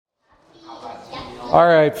All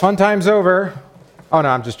right, fun time's over. Oh, no,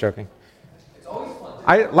 I'm just joking.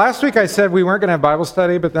 Last week I said we weren't going to have Bible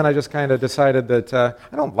study, but then I just kind of decided that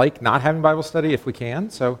I don't like not having Bible study if we can.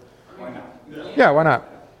 So, yeah, why not?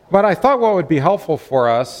 But I thought what would be helpful for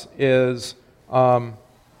us is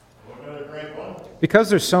because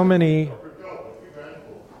there's so many.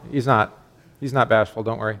 He's not bashful.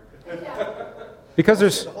 Don't worry. Because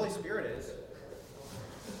there's the Holy Spirit is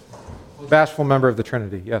bashful member of the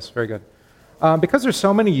Trinity. Yes, very good. Because there's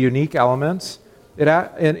so many unique elements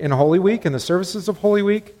in Holy Week, in the services of Holy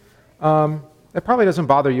Week, it probably doesn't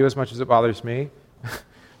bother you as much as it bothers me.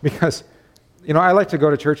 Because, I like to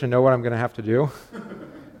go to church and know what I'm going to have to do.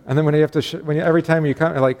 And then when you have to, every time you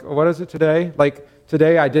come, like, what is it today? Like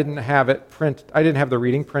today, I didn't have the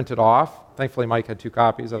reading printed off. Thankfully, Mike had 2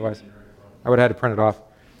 copies. Otherwise, I would have had to print it off.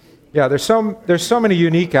 Yeah, there's so many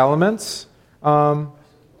unique elements.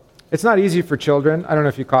 It's not easy for children. I don't know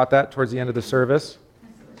if you caught that towards the end of the service.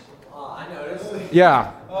 I noticed.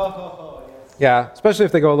 Yeah. Oh, yes. Yeah, especially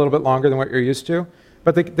if they go a little bit longer than what you're used to.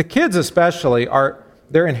 But the kids especially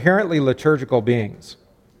they're inherently liturgical beings.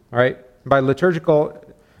 All right? By liturgical,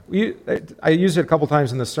 I used it a couple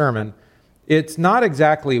times in the sermon. It's not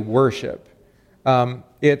exactly worship.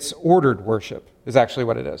 It's ordered worship is actually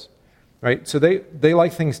what it is. Right? So they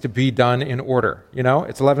like things to be done in order.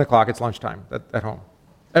 It's 11 o'clock, it's lunchtime at home.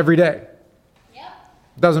 Every day. Yep.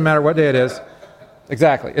 Doesn't matter what day it is.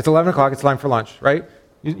 Exactly. It's 11 o'clock, it's time for lunch, right?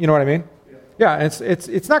 You know what I mean? Yeah, and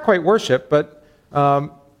it's not quite worship, but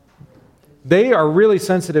they are really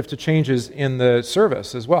sensitive to changes in the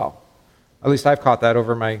service as well. At least I've caught that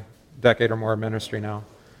over my decade or more of ministry now.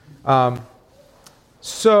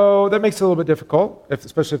 So that makes it a little bit difficult,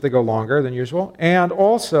 especially if they go longer than usual. And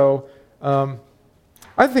also,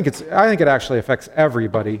 I think it actually affects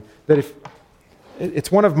everybody. That if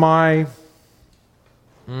it's one of my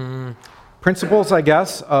principles, I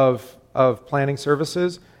guess, of planning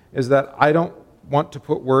services is that I don't want to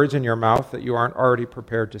put words in your mouth that you aren't already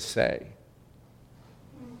prepared to say.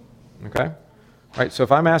 Okay? All right, so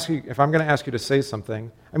if I'm going to ask you to say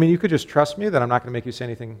something, you could just trust me that I'm not going to make you say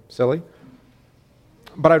anything silly,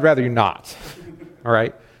 but I'd rather you not. All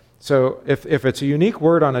right? So if it's a unique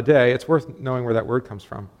word on a day, it's worth knowing where that word comes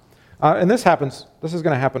from. And this is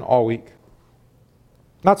going to happen all week.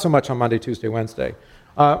 Not so much on Monday, Tuesday, Wednesday.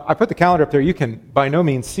 I put the calendar up there. You can by no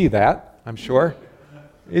means see that, I'm sure.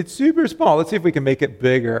 It's super small. Let's see if we can make it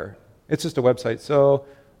bigger. It's just a website. So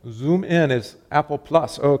zoom in is Apple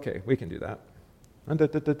Plus. Okay, we can do that.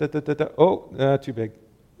 Too big.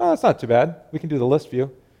 Oh, that's not too bad. We can do the list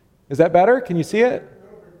view. Is that better? Can you see it?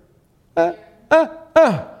 There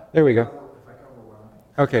we go.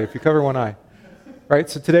 Okay, if you cover one eye. Right,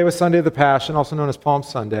 so today was Sunday of the Passion, also known as Palm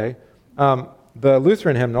Sunday. The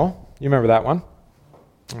Lutheran hymnal, you remember that one?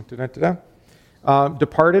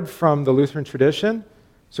 Departed from the Lutheran tradition.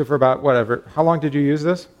 So for about, how long did you use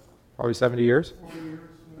this? Probably 70 years? 40 years.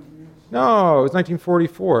 No, it was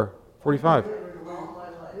 1944, 45.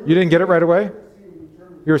 You didn't get it right away?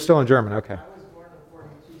 You were still in German, okay. I was born in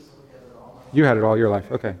 42, so we had it all. You had it all your life,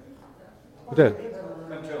 okay. You did.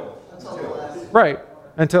 Until the last. Right.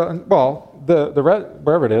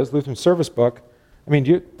 Wherever it is, Lutheran Service Book,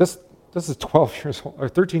 this is 12 years old, or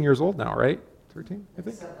 13 years old now, right? 13, I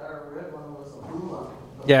think? Except our red one was a blue one.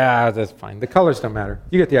 Yeah, that's fine. The colors don't matter.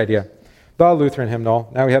 You get the idea. The Lutheran hymnal.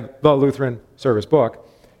 Now we have the Lutheran Service Book.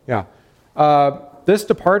 Yeah. This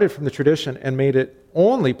departed from the tradition and made it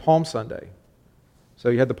only Palm Sunday. So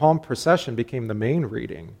you had the Palm procession became the main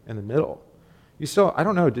reading in the middle. You still, I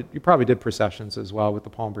don't know, you probably did processions as well with the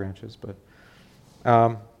palm branches, but...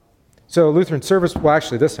 So Lutheran Service,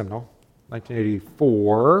 actually this hymnal,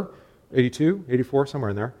 1984, 82, 84, somewhere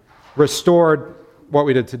in there, restored what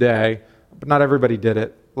we did today, but not everybody did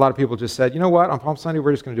it. A lot of people just said, you know what, on Palm Sunday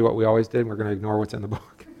we're just going to do what we always did and we're going to ignore what's in the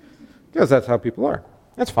book. Because that's how people are.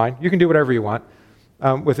 That's fine. You can do whatever you want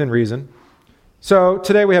within reason. So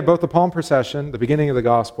today we have both the Palm procession, the beginning of the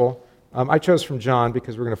gospel. I chose from John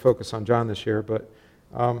because we're going to focus on John this year,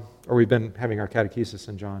 or we've been having our catechesis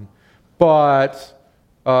in John. But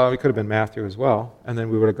it could have been Matthew as well, and then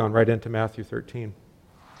we would have gone right into Matthew 13.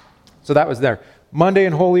 So that was there. Monday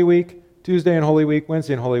in Holy Week, Tuesday in Holy Week,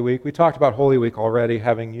 Wednesday in Holy Week. We talked about Holy Week already,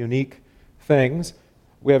 having unique things.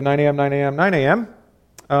 We have 9 a.m., 9 a.m., 9 a.m.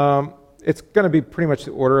 It's going to be pretty much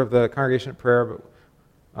the order of the congregation at prayer,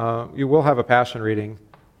 but you will have a passion reading,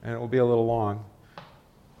 and it will be a little long,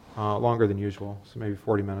 longer than usual, so maybe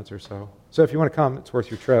 40 minutes or so. So if you want to come, it's worth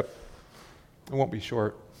your trip. It won't be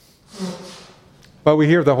short. But we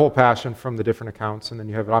hear the whole passion from the different accounts, and then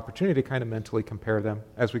you have an opportunity to kind of mentally compare them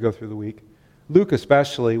as we go through the week. Luke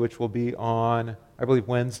especially, which will be on, I believe,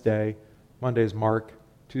 Wednesday, Monday is Mark.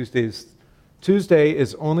 Tuesday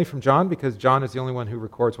is only from John because John is the only one who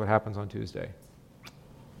records what happens on Tuesday.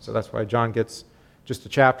 So that's why John gets just a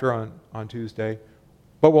chapter on Tuesday.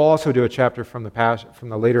 But we'll also do a chapter from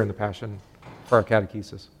the later in the Passion for our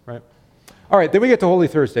catechesis, right? All right, then we get to Holy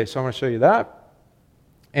Thursday, so I'm going to show you that.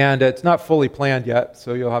 And it's not fully planned yet,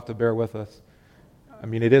 so you'll have to bear with us. I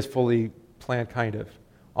mean, it is fully planned, kind of.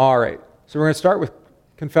 All right, so we're going to start with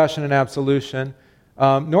confession and absolution.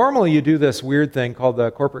 Normally you do this weird thing called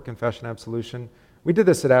the corporate confession absolution. We did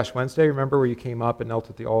this at Ash Wednesday, remember, where you came up and knelt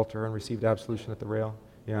at the altar and received absolution at the rail?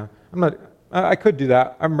 Yeah, I could do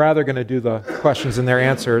that. I'm rather going to do the questions and their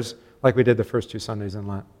answers like we did the first 2 Sundays in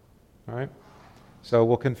Lent. All right? So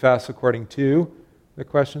we'll confess according to the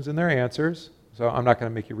questions and their answers. So I'm not going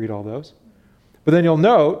to make you read all those. But then you'll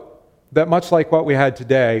note that much like what we had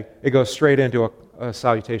today, it goes straight into a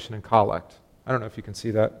salutation and collect. I don't know if you can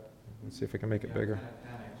see that. Let's see if I can make it bigger.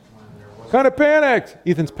 Kind of panicked.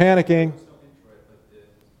 Ethan's panicking.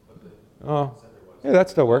 Oh, yeah, that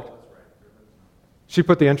still worked. She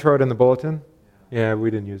put the introit in the bulletin? Yeah, we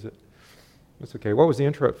didn't use it. That's okay. What was the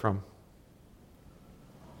introit from?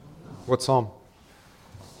 What psalm?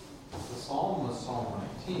 The psalm was Psalm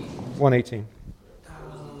 118. 118.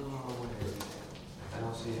 I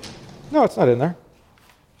don't see it. No, it's not in there.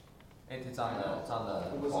 It's on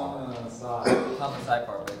the It was on the side. it's on the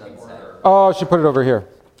sidebar, but it doesn't say. Oh, she put it over here.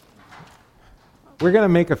 We're going to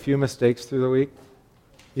make a few mistakes through the week.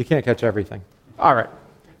 You can't catch everything. All right,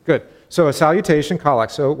 good. So a salutation,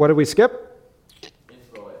 collect. So what did we skip?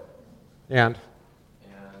 Introit. And?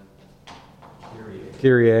 Kyrie.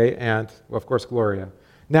 Kyrie, and, well, of course, Gloria.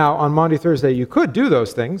 Now, on Maundy Thursday, you could do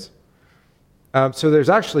those things. So there's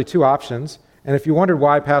actually 2 options. And if you wondered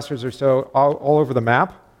why pastors are so all over the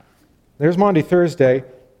map, there's Maundy Thursday.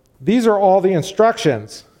 These are all the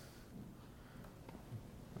instructions.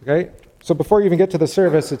 Okay? So before you even get to the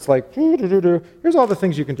service, it's like, here's all the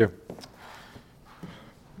things you can do.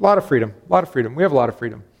 A lot of freedom. We have a lot of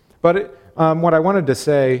freedom. But what I wanted to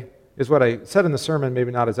say is what I said in the sermon,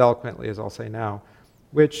 maybe not as eloquently as I'll say now,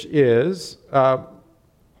 which is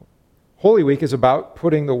Holy Week is about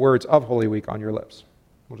putting the words of Holy Week on your lips.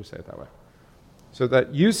 We'll just say it that way. So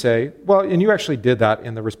that you say, well, and you actually did that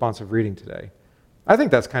in the responsive reading today. I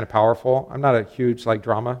think that's kind of powerful. I'm not a huge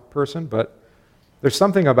drama person, but there's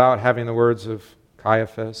something about having the words of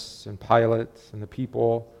Caiaphas and Pilate and the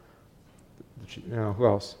people. Who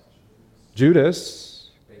else?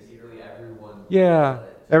 Judas. Basically everyone. Yeah,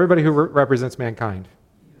 everybody who represents mankind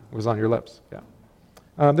was on your lips.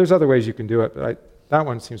 Yeah. There's other ways you can do it, but that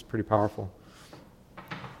one seems pretty powerful.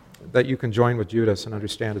 That you can join with Judas and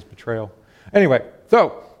understand his betrayal. Anyway,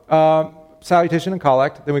 so salutation and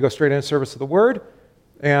collect. Then we go straight into service of the word.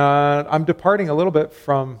 And I'm departing a little bit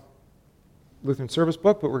from Lutheran Service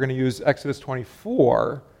Book, but we're going to use Exodus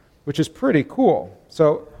 24, which is pretty cool.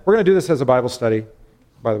 So we're going to do this as a Bible study,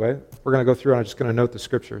 by the way. We're going to go through and I'm just going to note the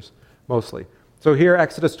scriptures, mostly. So here,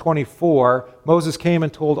 Exodus 24, Moses came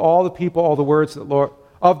and told all the people all the words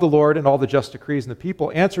of the Lord and all the just decrees. And the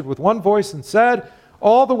people answered with one voice and said,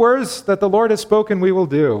 all the words that the Lord has spoken we will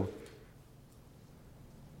do.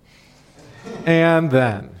 And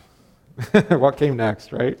then, what came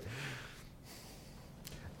next, right?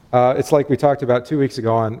 It's like we talked about 2 weeks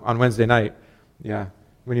ago on Wednesday night. Yeah,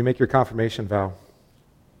 when you make your confirmation vow.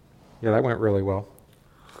 Yeah, that went really well.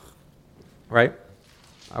 Right?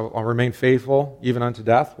 I'll remain faithful even unto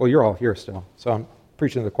death. Well, you're all here still, so I'm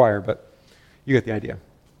preaching to the choir, but you get the idea.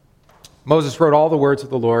 Moses wrote all the words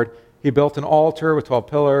of the Lord. He built an altar with 12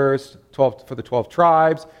 pillars, 12 for the 12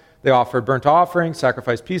 tribes. They offered burnt offerings,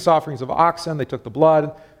 sacrificed peace offerings of oxen. They took the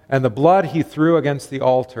blood, and the blood he threw against the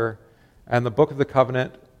altar. And the book of the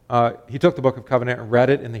covenant, he took the book of covenant and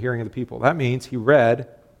read it in the hearing of the people. That means he read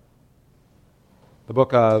the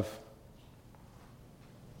book of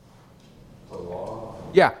The law.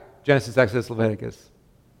 Yeah, Genesis, Exodus, Leviticus,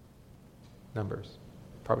 Numbers.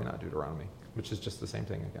 Probably not Deuteronomy, which is just the same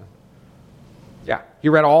thing again. Yeah, he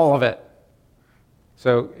read all of it.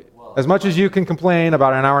 So as much as you can complain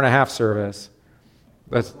about an hour and a half service,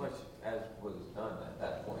 that's As much as was done at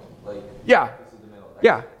that point. yeah, This is the middle of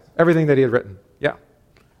yeah, Exodus. everything that he had written. Yeah,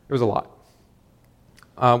 it was a lot.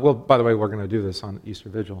 Well, by the way, we're going to do this on Easter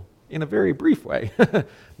Vigil in a very brief way,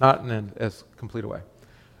 not in as complete a way.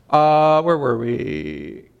 Where were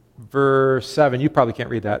we? Verse 7, you probably can't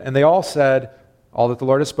read that. And they all said, all that the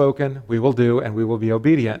Lord has spoken, we will do, and we will be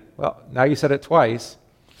obedient. Well, now you said it twice.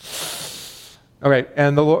 Okay,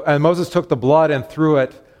 and Moses took the blood and threw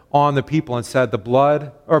it on the people and said,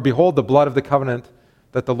 behold, the blood of the covenant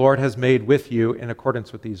that the Lord has made with you in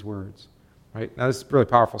accordance with these words. Right? Now, this is really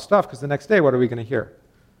powerful stuff, because the next day, what are we going to hear?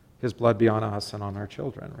 his blood be on us and on our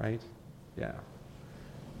children, right? Yeah.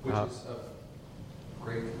 Which is a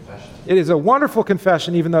great confession. It is a wonderful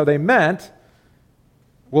confession, even though they meant,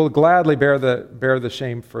 will gladly bear the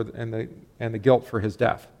shame and the guilt for his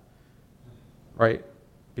death, right?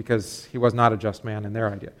 Because he was not a just man in their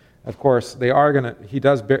idea. Of course, he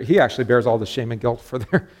actually bears all the shame and guilt for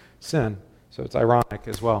their sin, so it's ironic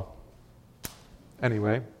as well.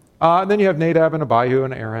 Anyway, and then you have Nadab and Abihu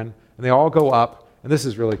and Aaron, and they all go up, and this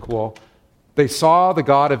is really cool. They saw the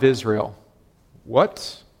God of Israel.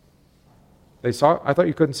 What? I thought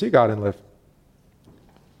you couldn't see God and live.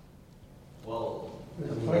 Well,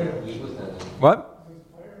 he was then. What?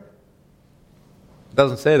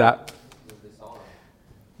 Doesn't say that. They saw him.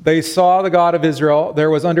 They saw the God of Israel.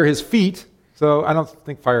 There was under his feet. So I don't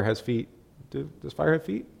think fire has feet. Does fire have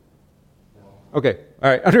feet? No. Okay.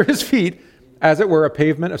 All right. Under his feet, as it were, a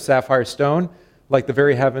pavement of sapphire stone, like the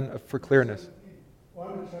very heaven for clearness.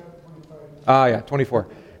 24.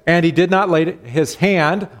 And he did not lay his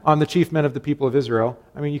hand on the chief men of the people of Israel.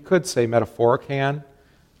 I mean, you could say metaphoric hand,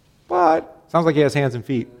 but sounds like he has hands and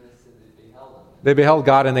feet. They beheld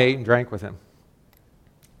God and they ate and drank with him.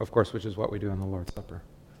 Of course, which is what we do in the Lord's Supper.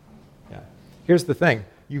 Yeah. Here's the thing.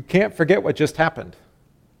 You can't forget what just happened.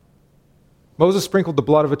 Moses sprinkled the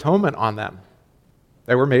blood of atonement on them.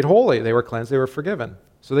 They were made holy. They were cleansed. They were forgiven.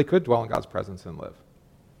 So they could dwell in God's presence and live.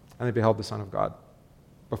 And they beheld the Son of God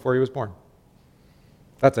before he was born.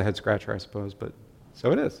 That's a head scratcher, I suppose, but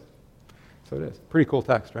so it is. So it is. Pretty cool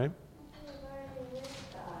text, right?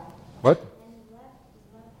 What?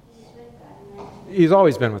 He's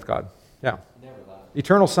always been with God. Yeah. Never left.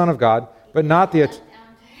 Eternal Son of God, but not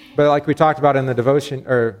but like we talked about in the devotion,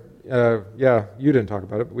 you didn't talk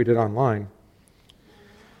about it, but we did online.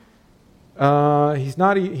 He's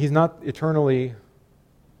not eternally.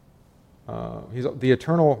 He's the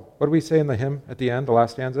eternal. What do we say in the hymn at the end, the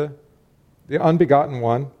last stanza? The unbegotten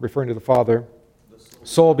one, referring to the Father,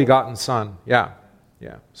 sole begotten Son. Yeah,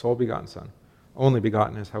 sole begotten Son. Only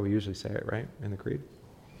begotten is how we usually say it, right, in the Creed?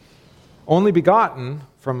 Only begotten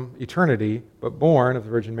from eternity, but born of the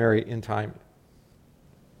Virgin Mary in time.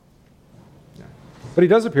 Yeah. But he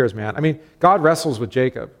does appear as man. I mean, God wrestles with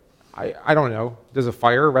Jacob. I don't know. Does a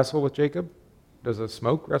fire wrestle with Jacob? Does a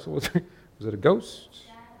smoke wrestle with Jacob? Was it a ghost?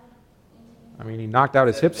 I mean, he knocked out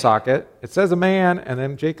his hip socket. It says a man, and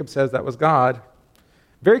then Jacob says that was God.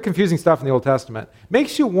 Very confusing stuff in the Old Testament.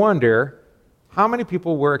 Makes you wonder how many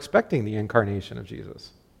people were expecting the incarnation of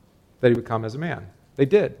Jesus, that he would come as a man. They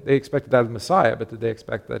did. They expected that of the Messiah, but did they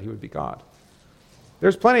expect that he would be God?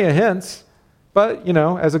 There's plenty of hints, but,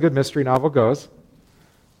 as a good mystery novel goes,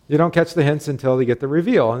 you don't catch the hints until you get the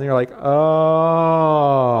reveal. And you're like, oh.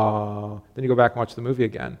 Then you go back and watch the movie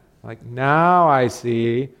again. Like, now I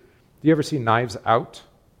see. Do you ever see Knives Out?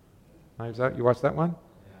 Knives Out? You watch that one?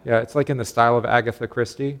 Yeah, it's like in the style of Agatha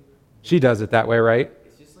Christie. She does it that way, right?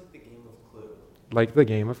 It's just like the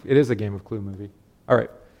game of Clue. It is a Game of Clue movie. All right.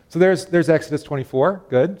 So there's Exodus 24.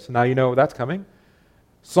 Good. So now you know that's coming.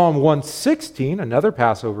 Psalm 116, another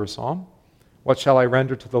Passover psalm. What shall I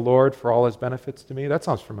render to the Lord for all his benefits to me? That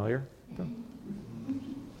sounds familiar.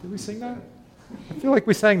 Did we sing that? I feel like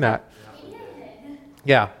we sang that.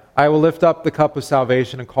 Yeah. I will lift up the cup of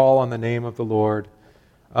salvation and call on the name of the Lord.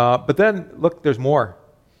 But then, look, there's more.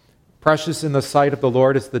 Precious in the sight of the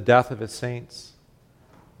Lord is the death of his saints.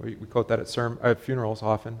 We quote that at funerals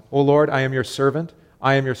often. O Lord, I am your servant.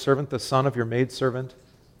 I am your servant, the son of your maidservant.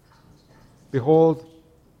 Behold,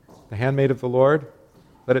 the handmaid of the Lord.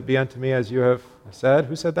 Let it be unto me as you have said.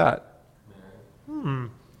 Who said that? The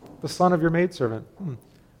son of your maidservant.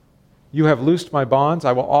 You have loosed my bonds.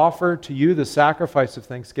 I will offer to you the sacrifice of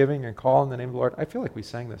thanksgiving and call in the name of the Lord. I feel like we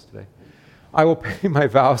sang this today. I will pay my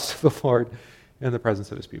vows to the Lord in the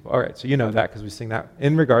presence of his people. All right, so you know that because we sing that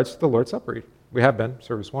in regards to the Lord's Supper. We have been,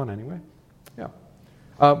 service 1 anyway. Yeah.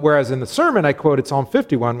 Whereas in the sermon, I quoted Psalm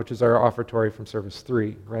 51, which is our offertory from service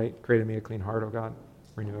 3, right? Create in me a clean heart, O God.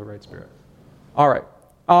 Renew a right spirit. All right.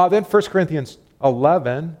 Then 1 Corinthians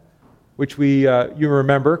 11, which you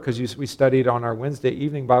remember because we studied on our Wednesday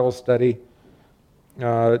evening Bible study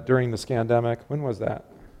during the scandemic. When was that?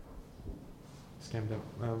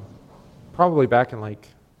 Probably back in like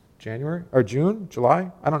January or June,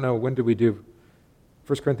 July. I don't know. When did we do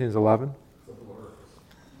 1 Corinthians 11?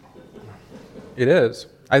 It is.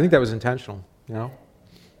 I think that was intentional.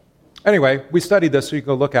 Anyway, we studied this, so you can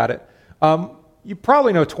go look at it. You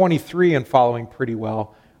probably know 23 and following pretty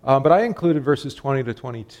well. But I included verses 20 to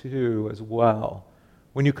 22 as well.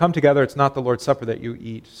 When you come together, it's not the Lord's Supper that you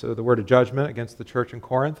eat. So the word of judgment against the church in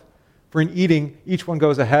Corinth. For in eating, each one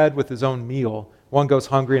goes ahead with his own meal. One goes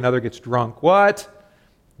hungry, another gets drunk. What?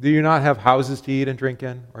 Do you not have houses to eat and drink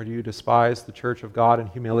in? Or do you despise the church of God and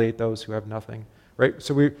humiliate those who have nothing? Right?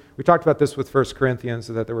 So we talked about this with 1 Corinthians,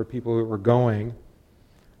 so that there were people who were going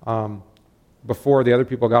before the other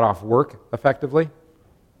people got off work effectively.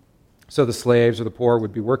 So the slaves or the poor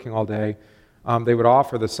would be working all day. They would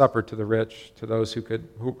offer the supper to the rich, to those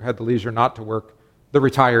who had the leisure not to work, the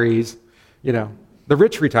retirees, the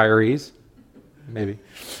rich retirees, maybe,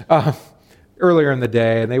 earlier in the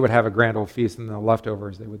day, and they would have a grand old feast, and the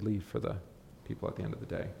leftovers they would leave for the people at the end of the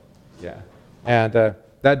day. Yeah, and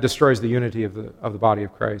that destroys the unity of the body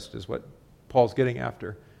of Christ, is what Paul's getting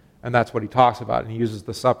after, and that's what he talks about, and he uses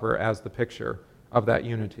the supper as the picture of that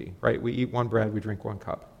unity. Right? We eat one bread, we drink one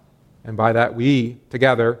cup, and by that we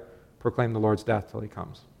together proclaim the Lord's death till he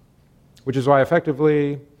comes. Which is why,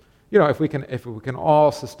 effectively, if we can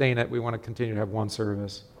all sustain it, we want to continue to have one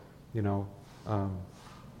service,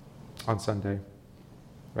 on Sunday,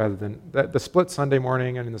 rather than the split Sunday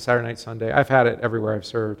morning and the Saturday night Sunday. I've had it everywhere I've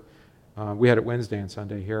served. We had it Wednesday and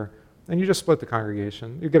Sunday here, and you just split the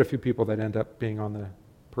congregation. You get a few people that end up being on the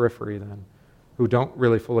periphery then, who don't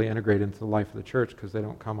really fully integrate into the life of the church because they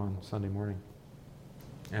don't come on Sunday morning.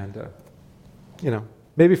 And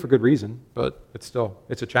maybe for good reason, but it's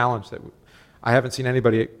a challenge that I haven't seen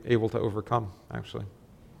anybody able to overcome, actually,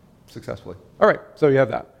 successfully. All right, so you have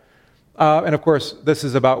that. And of course, this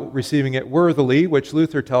is about receiving it worthily, which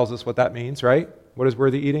Luther tells us what that means, right? What is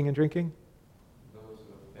worthy eating and drinking?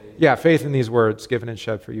 Faith. Yeah, faith in these words, given and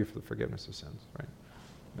shed for you for the forgiveness of sins, right?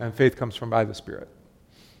 And faith comes from by the Spirit.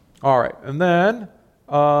 All right, and then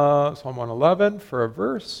Psalm 111 for a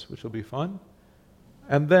verse, which will be fun.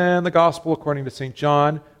 And then the Gospel according to St.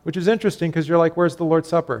 John, which is interesting because you're like, where's the Lord's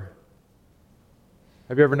Supper?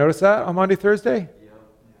 Have you ever noticed that on Maundy Thursday?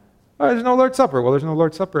 Oh, there's no Lord's Supper. Well, there's no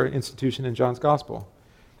Lord's Supper institution in John's Gospel.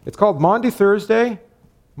 It's called Maundy Thursday,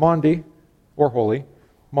 Maundy, or Holy.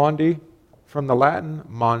 Maundy, from the Latin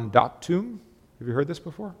mandatum. Have you heard this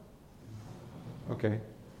before? Okay,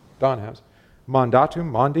 Don has. Mandatum,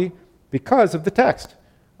 Maundy, because of the text.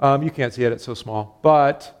 You can't see it, it's so small.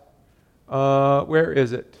 But, where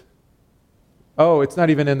is it? Oh, it's not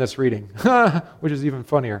even in this reading, which is even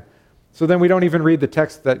funnier. So then we don't even read the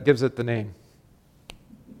text that gives it the name.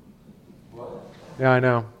 Yeah, I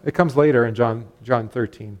know. It comes later in John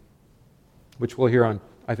 13, which we'll hear on,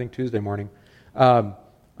 I think, Tuesday morning. A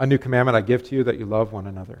new commandment I give to you, that you love one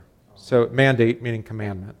another. So mandate, meaning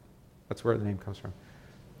commandment. That's where the name comes from.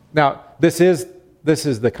 Now, this is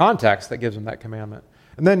the context that gives him that commandment.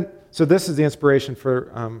 And then, so this is the inspiration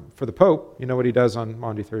for the Pope. You know what he does on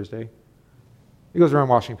Maundy Thursday? He goes around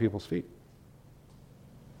washing people's feet.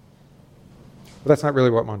 But that's not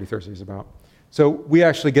really what Maundy Thursday is about. So we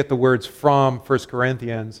actually get the words from 1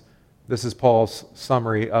 Corinthians. This is Paul's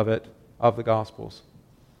summary of it, of the Gospels.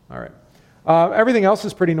 All right. Everything else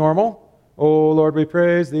is pretty normal. Oh, Lord, we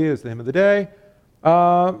praise thee is the hymn of the day.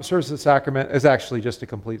 Service of the sacrament is actually just a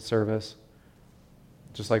complete service,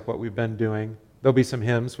 just like what we've been doing. There'll be some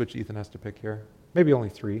hymns, which Ethan has to pick here. Maybe only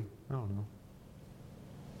 3. I don't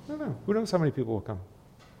know. Who knows how many people will come?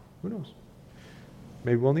 Who knows?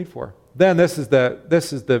 Maybe we'll need 4. Then this is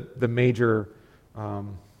the major, what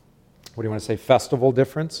do you want to say, festival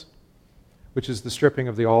difference, which is the stripping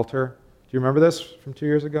of the altar. Do you remember this from 2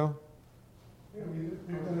 years ago?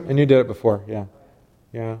 And you did it before, yeah.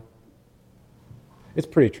 Yeah. It's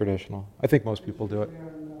pretty traditional. I think most people do it.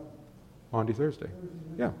 Maundy Thursday.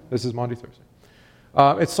 Yeah, this is Maundy Thursday.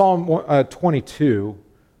 It's Psalm 22.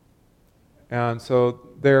 And so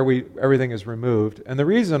there everything is removed. And the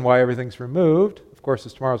reason why everything's removed, of course,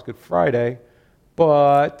 is tomorrow's Good Friday.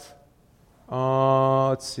 But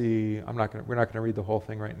let's see. We're not going to read the whole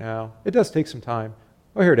thing right now. It does take some time.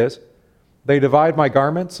 Oh, here it is. They divide my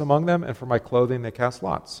garments among them, and for my clothing they cast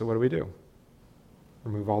lots. So what do?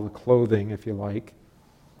 Remove all the clothing, if you like,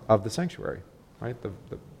 of the sanctuary, right?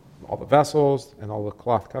 All the vessels and all the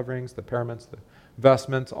cloth coverings, the paraments, the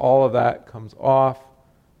vestments, all of that comes off.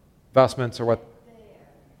 Vestments are what?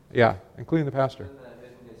 Yeah, including the pastor. Isn't that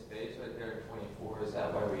hitting his face right there in 24? Is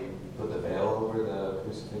that why we put the veil over the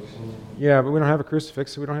crucifixion? Yeah, but we don't have a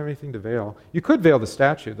crucifix, so we don't have anything to veil. You could veil the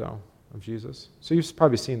statue, though, of Jesus. So you've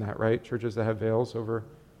probably seen that, right? Churches that have veils over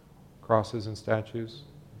crosses and statues.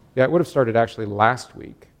 Yeah, it would have started actually last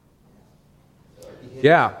week.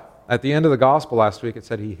 Yeah, at the end of the gospel last week, it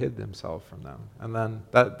said he hid himself from them. And then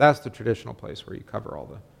that's the traditional place where you cover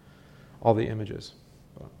all the images.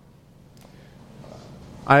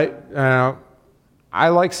 I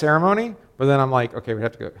like ceremony, but then I'm like, okay, we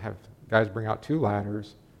have to have guys bring out 2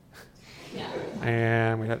 ladders,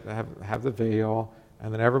 and we have to have the veil,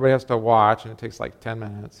 and then everybody has to watch, and it takes like 10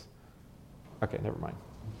 minutes. Okay, never mind.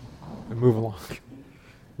 Move along.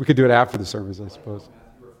 We could do it after the service, I suppose.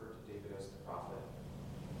 Matthew referred to David as the prophet.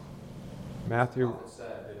 Matthew. The prophet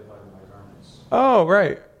said, they divided my garments. Oh,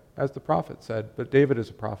 right. As the prophet said. But David is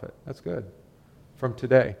a prophet. That's good. From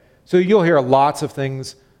today. So you'll hear lots of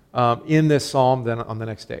things in this psalm then on the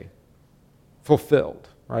next day. Fulfilled,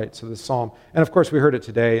 right? So this psalm. And of course, we heard it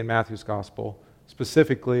today in Matthew's gospel.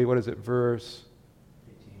 Specifically, what is it, verse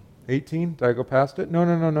 18? Did I go past it?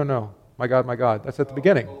 No. My God. That's at the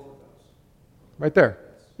beginning. Right there.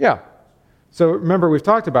 Yeah. So remember, we've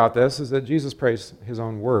talked about this, is that Jesus prays his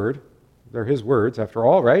own word. They're his words, after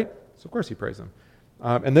all, right? So of course he prays them.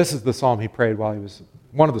 And this is the psalm he prayed while he was,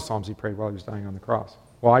 one of the psalms he prayed while he was dying on the cross.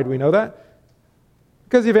 Why do we know that?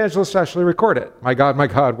 Because the evangelists actually record it. My God,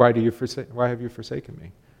 why have you forsaken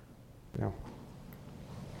me? You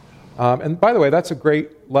know. And by the way, that's a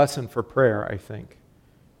great lesson for prayer, I think,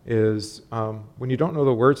 is when you don't know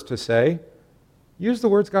the words to say, use the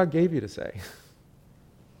words God gave you to say.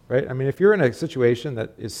 Right? I mean, if you're in a situation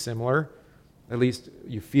that is similar, at least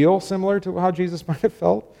you feel similar to how Jesus might have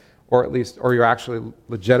felt, or you're actually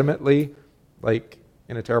legitimately like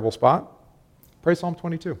in a terrible spot, pray Psalm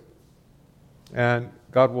 22. And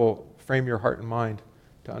God will frame your heart and mind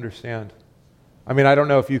to understand. I mean, I don't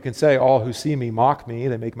know if you can say, all who see me mock me,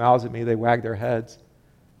 they make mouths at me, they wag their heads.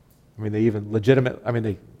 I mean, they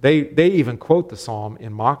even quote the psalm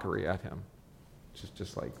in mockery at him. It's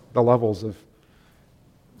just like the levels of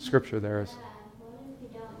Scripture there is. Dad, what if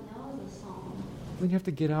you don't know the psalm? Then you have to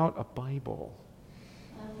get out a Bible.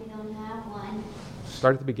 What if you don't have one?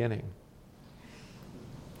 Start at the beginning.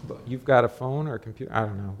 You've got a phone or a computer, I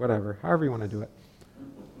don't know, whatever, however you want to do it.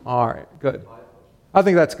 All right, good. I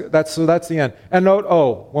think that's good. That's the end. And note,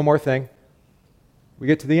 one more thing. We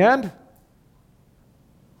get to the end,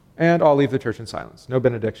 and I'll leave the church in silence. No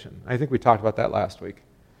benediction. I think we talked about that last week.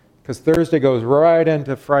 Because Thursday goes right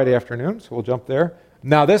into Friday afternoon, so we'll jump there.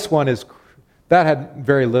 Now this one that had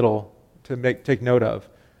very little to take note of.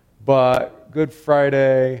 But Good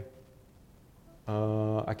Friday,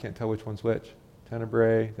 I can't tell which one's which.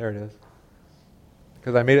 Tenebrae, there it is.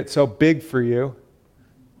 Because I made it so big for you,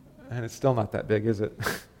 and it's still not that big, is it?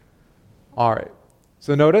 All right.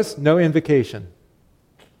 So notice, no invocation.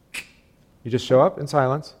 You just show up in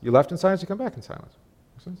silence. You left in silence, you come back in silence.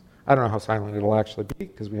 Make sense? I don't know how silent it'll actually be,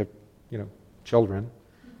 because we have, children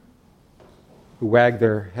who wag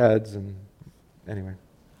their heads, and anyway.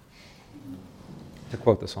 To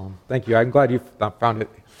quote the psalm. Thank you. I'm glad you found it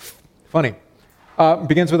funny.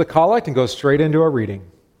 Begins with a collect and goes straight into a reading.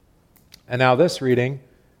 And now this reading,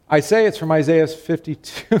 I say it's from Isaiah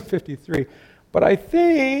 52, 53, but I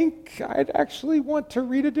think I'd actually want to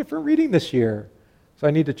read a different reading this year. So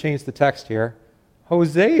I need to change the text here.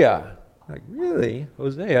 Hosea. Like, really?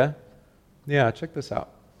 Hosea? Yeah, check this out.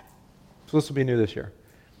 So this will be new this year.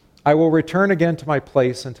 I will return again to my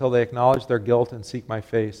place until they acknowledge their guilt and seek my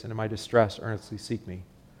face, and in my distress earnestly seek me.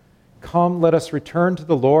 Come, let us return to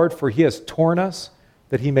the Lord, for he has torn us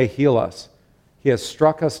that he may heal us. He has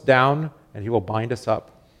struck us down, and he will bind us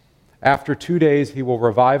up. After 2 days he will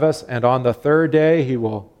revive us, and on the third day he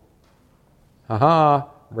will,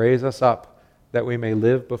 raise us up, that we may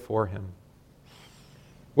live before him.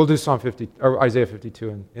 We'll do Isaiah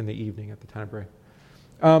 52 in the evening at the Tenebrae.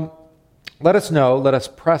 Let us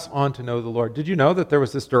press on to know the Lord. Did you know that there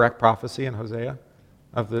was this direct prophecy in Hosea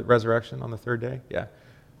of the resurrection on the third day? Yeah.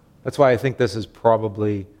 That's why I think this is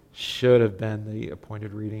probably should have been the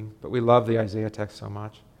appointed reading. But we love the Isaiah text so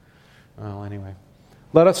much. Well, anyway.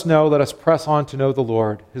 Let us press on to know the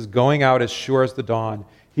Lord. His going out is sure as the dawn.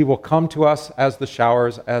 He will come to us as the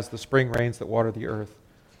showers, as the spring rains that water the earth.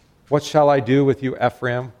 What shall I do with you,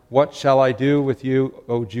 Ephraim? What shall I do with you,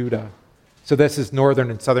 O Judah? So this is northern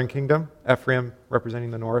and southern kingdom. Ephraim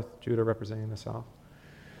representing the north, Judah representing the south.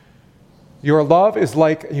 Your love is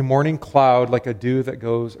like a morning cloud, like a dew that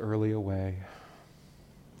goes early away.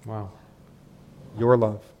 Wow. Your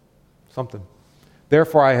love. Something.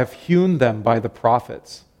 Therefore I have hewn them by the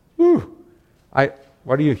prophets. Whew.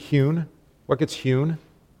 What are you hewn? What gets hewn?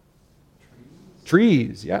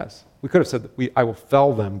 Trees, yes. We could have said I will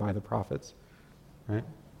fell them by the prophets. Right?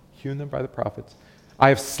 Hewn them by the prophets. I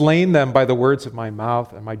have slain them by the words of my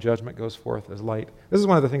mouth, and my judgment goes forth as light. This is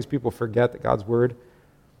one of the things people forget, that God's word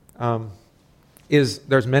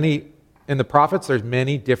there's many, in the prophets, there's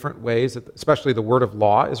many different ways, that, especially the word of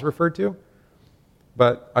law is referred to.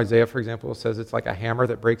 But Isaiah, for example, says it's like a hammer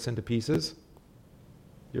that breaks into pieces.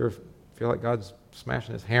 You ever feel like God's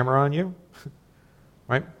smashing his hammer on you?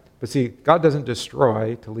 Right? But see, God doesn't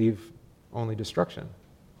destroy to leave only destruction.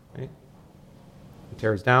 Right? He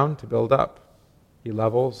tears down to build up. He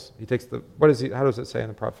levels. He takes how does it say in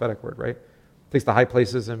the prophetic word, right? Takes the high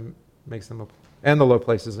places and makes them and the low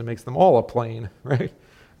places and makes them all a plain, right?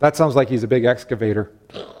 That sounds like he's a big excavator.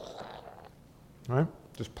 Right?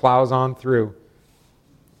 Just plows on through.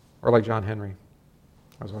 Or like John Henry.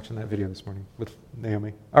 I was watching that video this morning with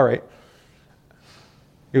Naomi. All right.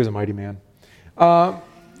 He was a mighty man. For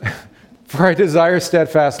I desire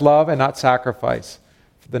steadfast love and not sacrifice,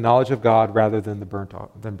 for the knowledge of God rather than burnt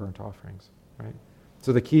offerings. Right?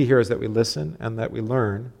 So the key here is that we listen and that we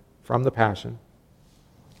learn from the passion,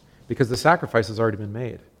 because the sacrifice has already been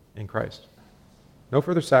made in Christ. No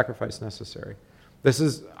further sacrifice necessary. This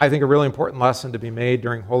is, I think, a really important lesson to be made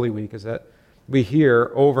during Holy Week, is that we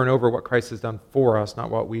hear over and over what Christ has done for us, not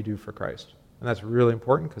what we do for Christ. And that's really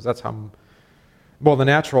important, because that's how, well, the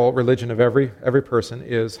natural religion of every person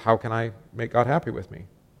is, how can I make God happy with me?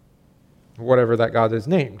 Whatever that God is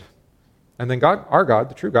named. And then God, our God,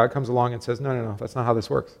 the true God, comes along and says, no, that's not how this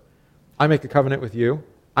works. I make a covenant with you.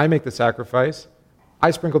 I make the sacrifice.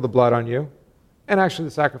 I sprinkle the blood on you. And actually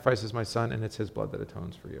the sacrifice is my son, and it's his blood that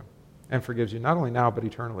atones for you and forgives you, not only now, but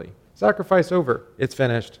eternally. Sacrifice over. It's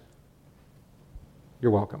finished.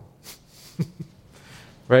 You're welcome.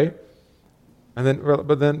 Right? And then,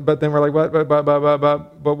 but then we're like,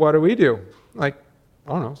 but what do we do? Like,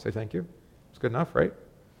 I don't know, say thank you. It's good enough, right?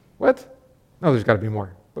 What? No, there's got to be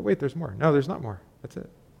more. But wait, there's more. No, there's not more. That's it.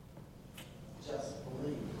 Just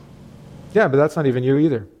believe. Yeah, but that's not even you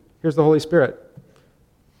either. Here's the Holy Spirit.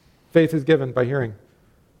 Faith is given by hearing.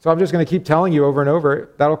 So I'm just going to keep telling you over and over,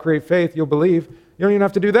 that'll create faith, you'll believe. You don't even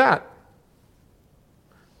have to do that.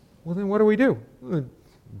 Well, then what do we do?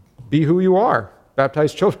 Be who you are.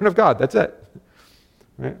 Baptized children of God. That's it.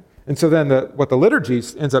 Right? And so then what the liturgy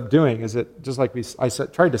ends up doing is, it, just like I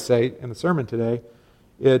tried to say in the sermon today,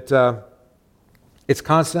 it's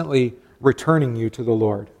constantly returning you to the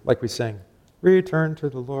Lord, like we sing. Return to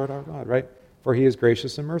the Lord our God, right? For he is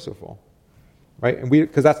gracious and merciful. Right? And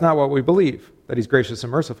because that's not what we believe, that he's gracious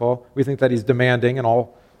and merciful. We think that he's demanding and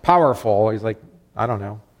all powerful. He's like, I don't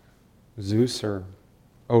know, Zeus or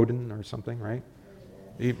Odin or something, right?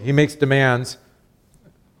 He makes demands,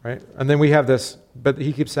 right? And then we have this, but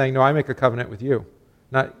he keeps saying, no, I make a covenant with you.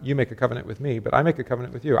 Not you make a covenant with me, but I make a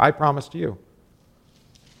covenant with you. I promise to you.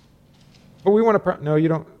 But we want to, no, you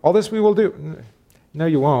don't. All this we will do. No,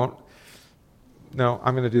 you won't. No,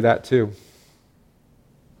 I'm going to do that too.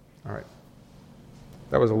 All right.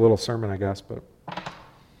 That was a little sermon, I guess, but,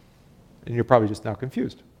 and you're probably just now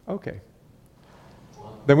confused. Okay.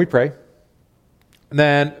 Then we pray. And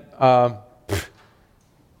then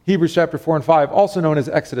Hebrews chapter 4 and 5, also known as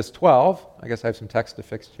Exodus 12. I guess I have some text to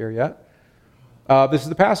fix here yet. This is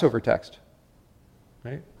the Passover text,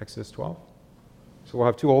 right? Exodus 12. So we'll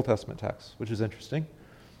have two Old Testament texts, which is interesting.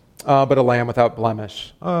 But a lamb without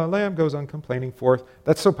blemish. A lamb goes uncomplaining forth.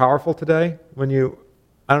 That's so powerful today when you,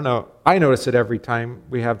 I don't know, I notice it every time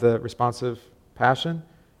we have the responsive passion.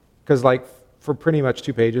 Because like for pretty much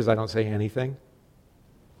 2 pages, I don't say anything.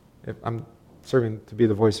 If I'm serving to be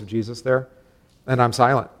the voice of Jesus there. And I'm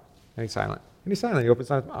silent. And he's silent. And he's silent. He opens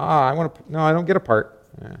his eyes. No, I don't get a part.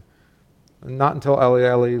 Yeah. Not until Eli,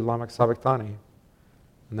 Eli, lama sabachthani.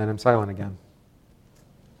 And then I'm silent again.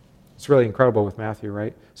 It's really incredible with Matthew,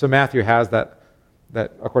 right? So Matthew has that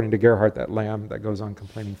according to Gerhardt, that lamb that goes on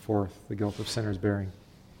complaining forth, the guilt of sinners bearing.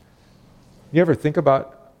 You ever think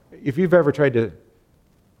about, if you've ever tried to,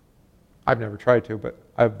 I've never tried to, but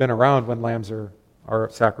I've been around when lambs are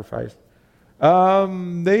sacrificed.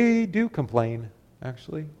 They do complain,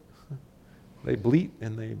 actually. They bleat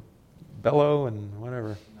and they bellow and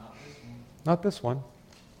whatever. Not this one.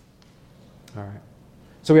 All right.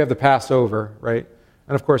 So we have the Passover, right?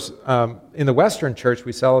 And of course, in the Western church,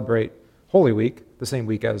 we celebrate Holy Week, the same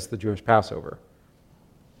week as the Jewish Passover.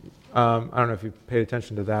 I don't know if you paid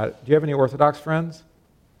attention to that. Do you have any Orthodox friends?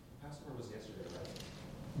 Passover was yesterday,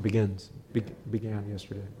 right? Began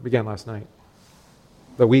yesterday. Began last night.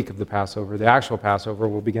 The week of the Passover. The actual Passover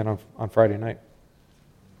will begin on Friday night.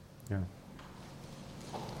 Yeah.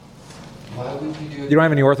 Why would you do it? You don't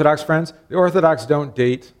have any Orthodox friends? The Orthodox don't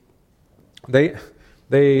date.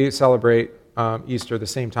 They celebrate Easter the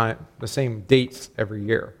same time, the same dates every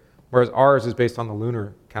year. Whereas ours is based on the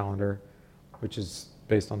lunar calendar, which is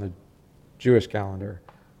based on the Jewish calendar.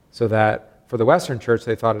 So that for the Western church,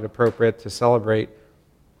 they thought it appropriate to celebrate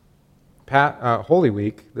Holy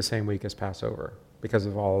Week the same week as Passover because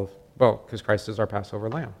Christ is our Passover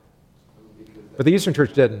lamb. But the Eastern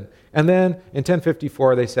church didn't. And then in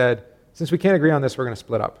 1054, they said, since we can't agree on this, we're going to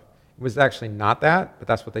split up. It was actually not that, but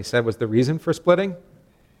that's what they said was the reason for splitting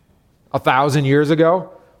 1,000 years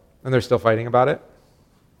ago, and they're still fighting about it.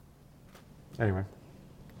 Anyway,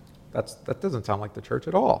 that doesn't sound like the church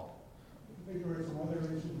at all. I think there are some other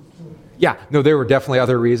reasons too. Yeah, no, there were definitely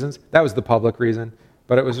other reasons. That was the public reason,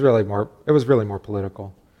 but it was really more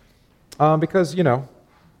political. Because,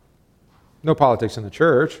 no politics in the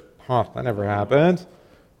church. That never happened.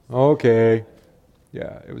 Okay.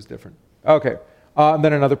 Yeah, it was different. Okay. And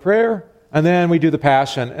then another prayer, and then we do the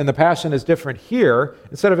Passion. And the Passion is different here.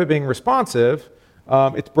 Instead of it being responsive,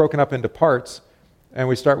 it's broken up into parts. And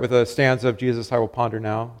we start with a stanza of Jesus I will ponder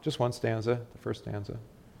now. Just one stanza, the first stanza,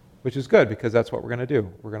 which is good because that's what we're going to do.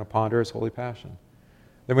 We're going to ponder his holy passion.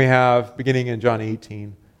 Then we have, beginning in John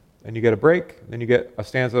 18, and you get a break. Then you get a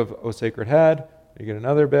stanza of O Sacred Head. You get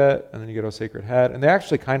another bit, and then you get O Sacred Head. And they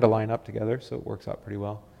actually kind of line up together, so it works out pretty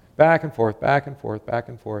well. Back and forth, back and forth, back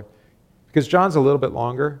and forth. Because John's a little bit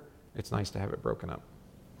longer, it's nice to have it broken up.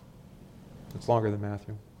 It's longer than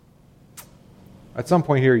Matthew. At some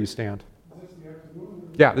point here, you stand.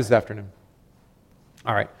 Yeah, this is the afternoon.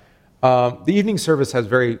 All right. The evening service has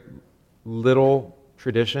very little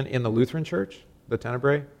tradition in the Lutheran Church, the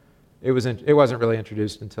Tenebrae. It wasn't really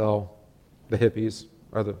introduced until the hippies,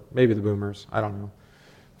 or maybe the boomers, I don't know,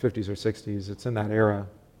 50s or 60s. It's in that era.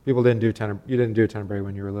 People didn't do you didn't do Tenebrae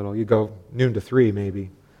when you were little. You'd go noon to 3 maybe.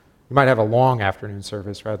 You might have a long afternoon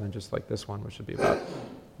service rather than just like this one, which would be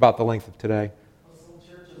about the length of today. Some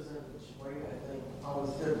churches in Detroit, I think,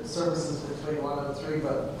 always did services between 1 and 3,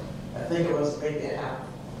 but I think it was maybe a half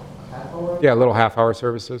hour. Yeah, little half-hour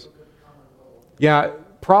services. Yeah,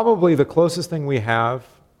 probably the closest thing we have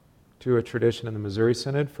to a tradition in the Missouri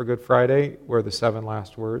Synod for Good Friday were the 7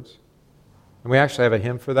 last words. And we actually have a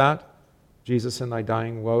hymn for that, Jesus in Thy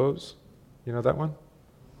Dying Woes. You know that one?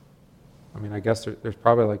 I mean, I guess there's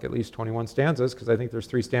probably like at least 21 stanzas, because I think there's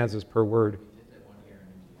 3 stanzas per word. We did that one year in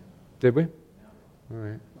India. Did we? Yeah. All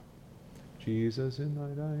right. Jesus in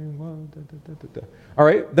Thy Dying Woes. Da, da, da, da, da. All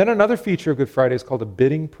right, then another feature of Good Friday is called a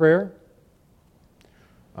bidding prayer.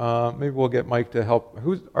 Maybe we'll get Mike to help.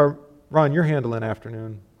 Ron, you're handling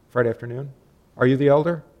Friday afternoon. Are you the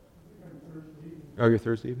elder? Oh, you're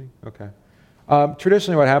Thursday evening? Okay.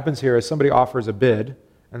 Traditionally what happens here is somebody offers a bid,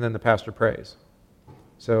 and then the pastor prays.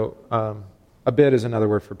 So a bid is another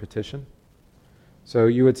word for petition. So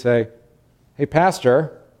you would say, hey,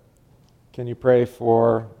 pastor, can you pray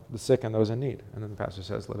for the sick and those in need? And then the pastor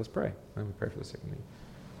says, let us pray. And we pray for the sick and need.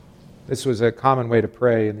 This was a common way to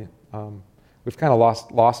pray, and we've kind of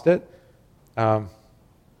lost it.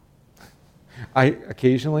 I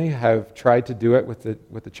occasionally have tried to do it with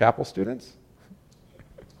the chapel students.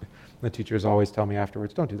 The teachers always tell me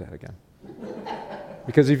afterwards, don't do that again.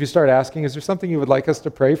 Because if you start asking, is there something you would like us to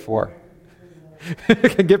pray for?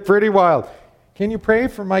 It can get pretty wild. Can you pray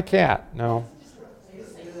for my cat? No.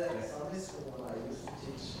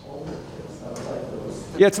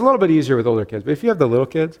 Yeah, it's a little bit easier with older kids. But if you have the little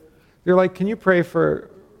kids, you're like, can you pray for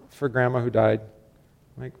grandma who died?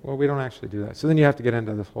 I'm like, well, we don't actually do that. So then you have to get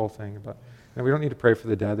into this whole thing about, we don't need to pray for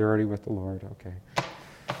the dead. They're already with the Lord. Okay.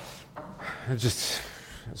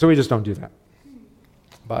 So we just don't do that.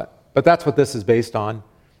 But that's what this is based on.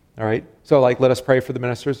 All right? So let us pray for the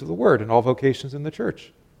ministers of the word and all vocations in the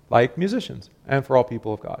church, like musicians, and for all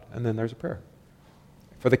people of God. And then there's a prayer.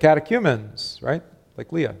 For the catechumens, right?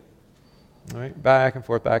 Like Leah. All right? Back and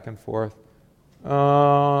forth, back and forth.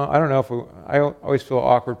 I don't know if I always feel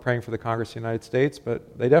awkward praying for the Congress of the United States,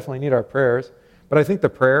 but they definitely need our prayers. But I think the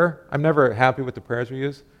prayer, I'm never happy with the prayers we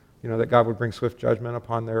use, that God would bring swift judgment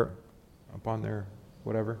upon their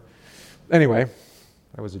whatever. Anyway,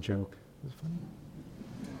 that was a joke. It was funny.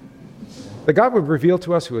 That God would reveal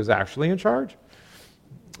to us who is actually in charge,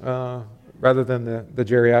 rather than the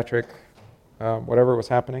geriatric, whatever was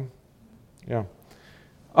happening. Yeah.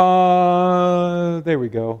 There we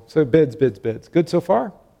go. So bids. Good so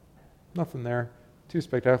far? Nothing there. Too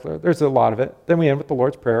spectacular. There's a lot of it. Then we end with the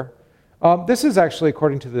Lord's Prayer. This is actually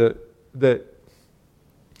according to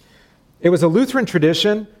it was a Lutheran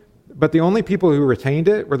tradition, but the only people who retained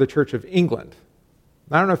it were the Church of England.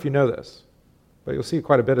 I don't know if you know this, but you'll see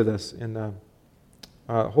quite a bit of this in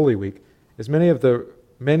Holy Week. Many of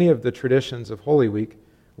the traditions of Holy Week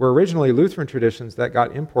were originally Lutheran traditions that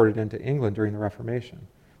got imported into England during the Reformation,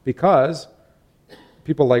 because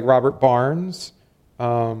people like Robert Barnes,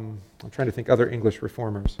 I'm trying to think other English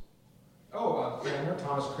reformers. Cranmer,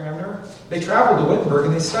 Thomas Cranmer. They traveled to Wittenberg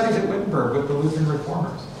and they studied at Wittenberg with the Lutheran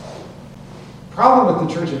reformers. Problem with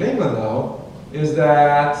the Church of England, though, is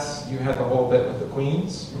that you had the whole bit with the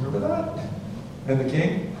queens. Remember that? And the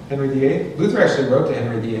king, Henry VIII. Luther actually wrote to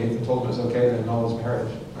Henry VIII and told him it was okay to annul his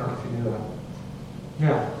marriage. I don't know if you knew that.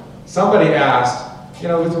 Yeah. Somebody asked,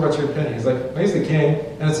 Luther, what's your opinion? He's like, well, he's the king,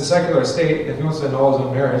 and it's a secular state. If he wants to annul his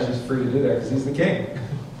own marriage, he's free to do that because he's the king.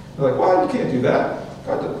 They're like, well, you can't do that.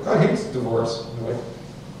 God hates divorce. And they're like,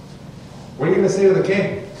 what are you going to say to the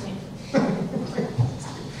king?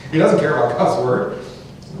 He doesn't care about God's word.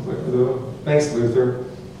 Thanks, Luther.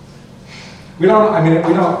 We don't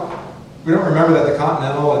remember that the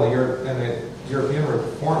Continental and the European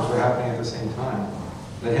reforms were happening at the same time.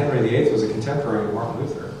 That Henry VIII was a contemporary of Martin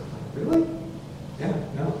Luther. Really? Yeah,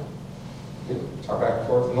 no. Talk back and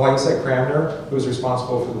forth. And like I said, Cranmer, who was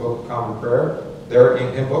responsible for the Book of Common Prayer, their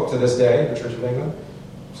hymn book to this day, the Church of England,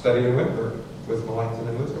 studied in Wittenberg with Melanchthon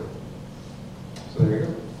and Luther. So there you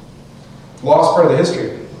go. Lost part of the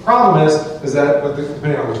history. The problem is that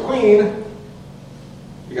depending on which queen,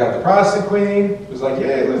 you got the Protestant queen, who's like,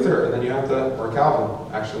 yay, Luther, and then you have or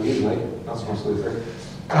Calvin, actually, usually, not so much Luther.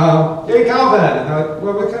 Yay, Calvin! And they're like,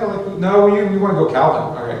 well, we kind of like, no, you want to go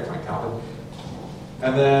Calvin. All right, fine, Calvin.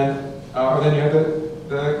 And then you have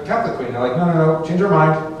the Catholic queen. They're like, no, change our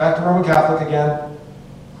mind, back to Roman Catholic again.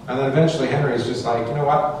 And then eventually Henry's just like, you know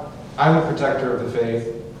what? I'm the protector of the faith,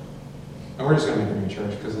 and we're just going to make a new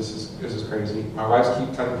church because this is crazy. My wives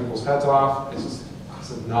keep cutting people's heads off. This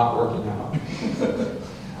is not working out.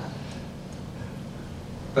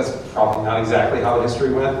 That's probably not exactly how the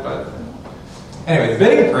history went, but anyway, the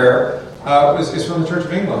bidding prayer is from the Church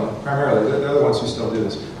of England primarily. They're the ones who still do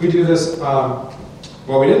this. We do this.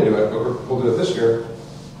 Well, we didn't do it, but we'll do it this year.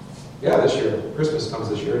 Yeah, this year. Christmas comes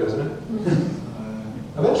this year, doesn't it?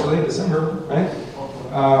 Eventually, in December, right?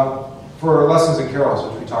 For lessons and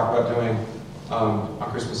carols, which we talked about doing on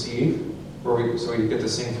Christmas Eve, so you get to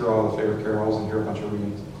sing through all the favorite carols and hear a bunch of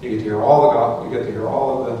readings. You get to hear all the gospel. You get to hear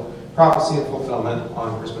all of the prophecy and fulfillment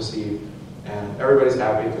on Christmas Eve, and everybody's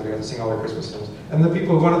happy because they get to sing all their Christmas hymns. And the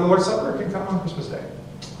people who went to the Lord's Supper can come on Christmas Day.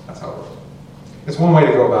 That's how it works. It's one way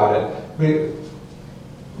to go about it.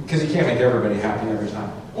 Because you can't make everybody happy every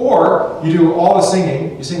time. Or you do all the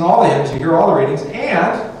singing, you sing all the hymns, you hear all the readings,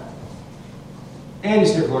 and you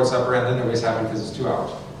stay for the Lord's Supper, and then nobody's happy because it's 2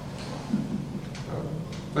 hours.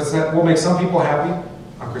 But we'll make some people happy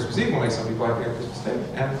on Christmas Eve, we'll make some people happy on Christmas Day,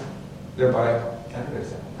 and thereby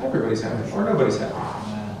everybody's happy, or nobody's happy,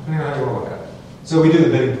 depending on how you want to look at it. So we do the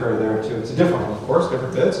bidding prayer there too. It's a different one, of course,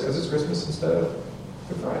 different bids, because it's Christmas instead of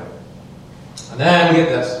Good Friday. And then we get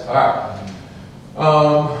this. All right.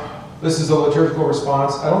 This is a liturgical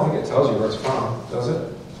response. I don't think it tells you where it's from, does it?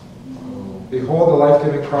 Behold the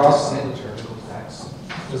life-giving cross. Liturgical text.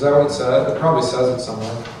 Is that what it said? It probably says it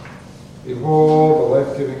somewhere. Behold the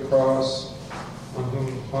life-giving cross on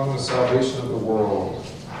whom hung the salvation of the world.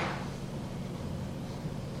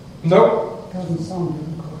 Nope.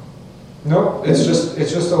 Nope. It's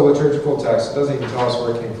just a liturgical text. It doesn't even tell us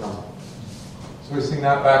where it came from. So we sing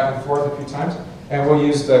that back and forth a few times, and we'll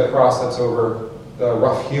use the cross that's over the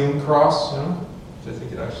rough-hewn cross, which I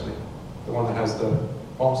think it actually, the one that has the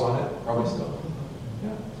palms on it, probably still.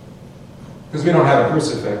 Yeah. Because we don't have a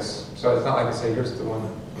crucifix, so it's not like I say, here's one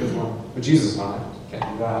with Jesus on it.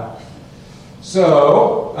 Can't do that.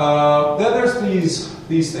 So then there's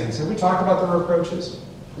these things. Have we talked about the reproaches?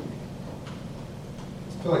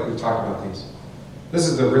 I feel like we've talked about these. This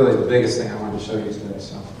is really the biggest thing I wanted to show you today.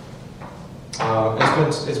 So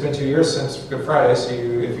it's been 2 years since Good Friday. So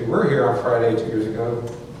if you were here on Friday 2 years ago,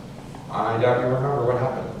 I doubt you remember what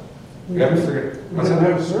happened. We haven't figured. We didn't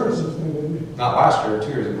have services then, did we? Not last year, 2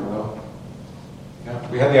 years ago though.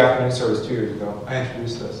 Yeah, we had the afternoon service 2 years ago. I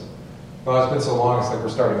introduced this. Well, it's been so long, it's like we're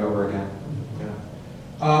starting over again.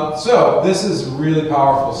 Yeah. So this is really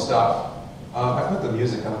powerful stuff. I put the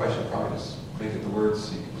music up. I should probably just make it the words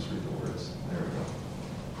so you can just read the words. There we go.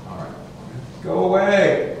 All right. Go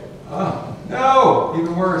away. No!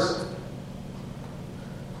 Even worse.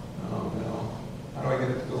 Oh no. How do I get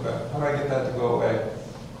it to go back? How do I get that to go away?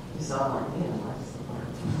 You sound like me,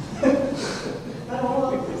 I don't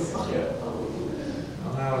like this.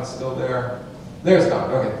 Oh, now it's still there. There's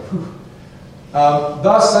gone. Okay.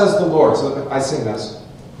 Thus says the Lord. So I sing this.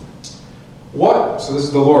 What? So this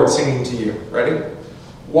is the Lord singing to you. Ready?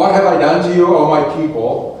 What have I done to you, O my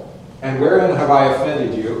people? And wherein have I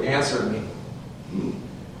offended you? Answer me.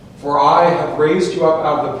 For I have raised you up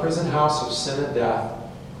out of the prison house of sin and death,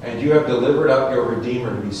 and you have delivered up your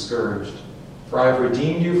Redeemer to be scourged. For I have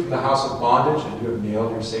redeemed you from the house of bondage, and you have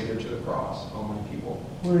nailed your Savior to the cross, O my people.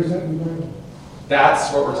 Where is that in the Bible?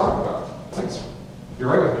 That's what we're talking about. Thanks. You're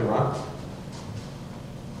right with me, Ron.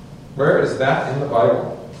 Where is that in the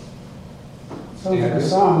Bible? Sounds like a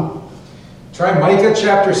song. Try Micah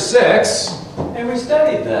chapter 6. And we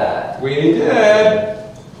studied that. We did.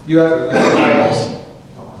 You have Bibles.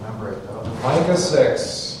 Don't remember it though. Micah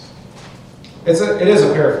 6. It is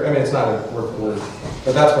a paraphrase. I mean, it's not a word for word,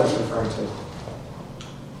 but that's what it's referring to.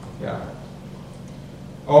 Yeah.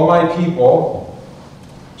 O my people,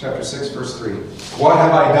 chapter 6, verse 3. What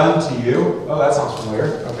have I done to you? Oh, that sounds familiar.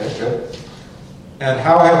 Okay, good. And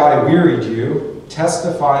how have I wearied you?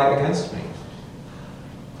 testify against me.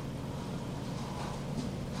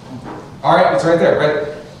 All right, it's right there,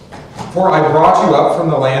 right? For I brought you up from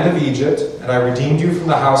the land of Egypt, and I redeemed you from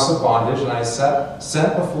the house of bondage, and I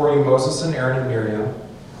sent before you Moses and Aaron and Miriam.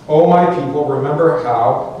 O my people, remember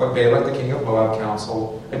what Balak the king of Moab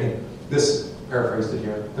counseled. I mean, this paraphrased it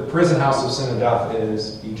here. The prison house of sin and death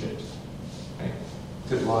is Egypt. Okay?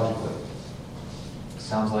 Typologically.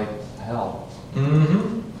 Sounds like hell.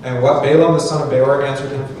 Mm-hmm. And what Balaam the son of Beor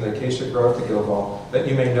answered him from the acacia grove to Gilgal, that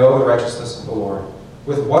you may know the righteousness of the Lord.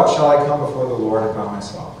 With what shall I come before the Lord and bow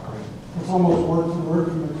myself? All right. It's almost word for word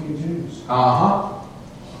from the King James. Uh-huh.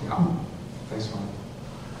 Yeah. Thanks, Mike.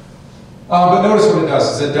 But notice what it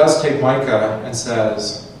does, is it does take Micah and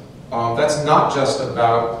says, that's not just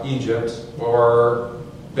about Egypt or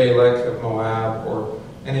Balak of Moab or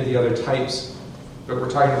any of the other types, but we're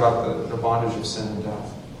talking about the bondage of sin and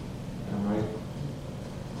death. Yeah, right?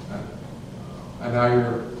 And now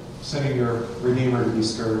you're sending your Redeemer to be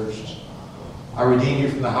scourged. I redeemed you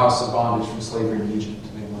from the house of bondage, from slavery in Egypt,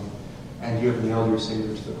 namely, and you have nailed your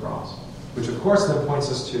Savior to the cross. Which, of course, then points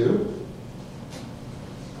us to,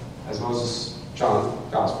 as Moses, John,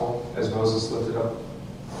 Gospel, as Moses lifted up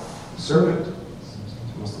the serpent,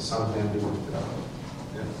 so must the Son of Man be lifted up.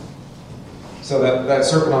 Yeah. So that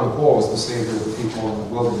serpent on the pole was the Savior of the people in the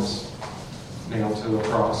wilderness, nailed to a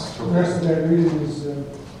cross. The rest of that reading is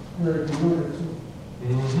very familiar too.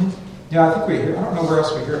 Mm-hmm. Yeah, I think we hear. I don't know where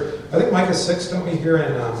else we hear. I think Micah 6, don't we hear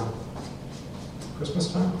in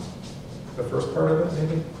Christmas time? The first part of it,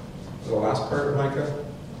 maybe? Or the last part of Micah?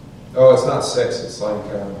 Oh, it's not 6. It's like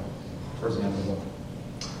towards the end of the book.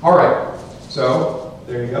 All right. So,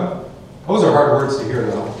 there you go. Those are hard words to hear,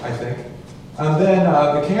 though, I think. And then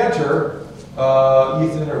the cantor,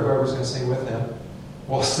 Ethan, or whoever's going to sing with him,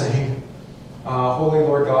 will sing, Holy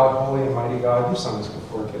Lord God, Holy and Mighty God. You've sung this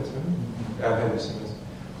before, kids, haven't you? Yeah, I've had you sing this.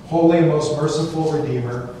 Holy and most merciful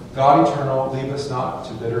Redeemer, God eternal, leave us not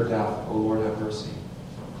to bitter death, O Lord, have mercy.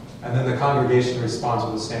 And then the congregation responds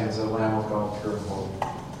with a stanza, Lamb of God, pure and holy.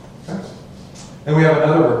 Okay? Then we have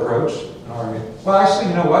another reproach. All right. Well, actually,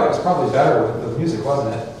 you know what? It was probably better with the music,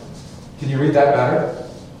 wasn't it? Can you read that better?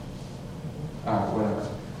 All right, whatever.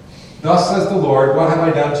 Thus says the Lord, what have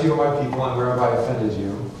I done to you, my people, and where have I offended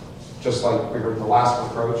you? Just like we heard the last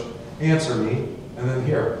reproach. Answer me. And then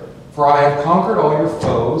here. For I have conquered all your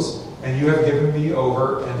foes, and you have given me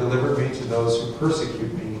over and delivered me to those who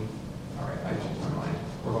persecute me. All right, I changed my mind.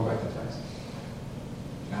 We're going back to text.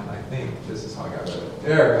 And I think this is how I got rid of it.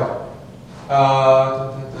 There we go.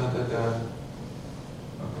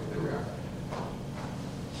 Okay, there we are.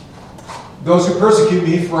 Those who persecute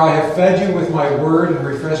me, for I have fed you with my word and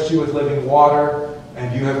refreshed you with living water,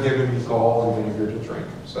 and you have given me gall and vinegar to drink.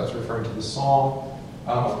 So that's referring to the psalm.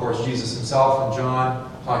 Of course, Jesus himself in John,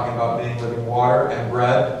 talking about being living water and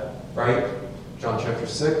bread, right? John chapter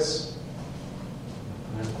 6.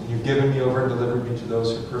 And you've given me over and delivered me to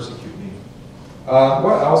those who persecute me.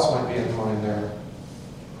 What else might be in mind there?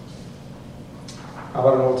 How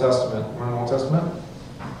about an Old Testament? Want an Old Testament?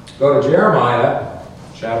 Go to Jeremiah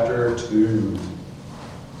chapter 2.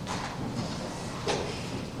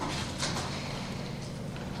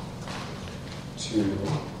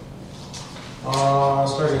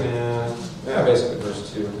 Starting in, basically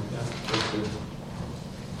verse 2. Yeah, verse 2.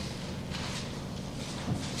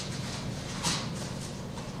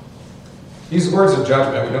 These words of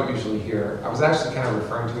judgment we don't usually hear. I was actually kind of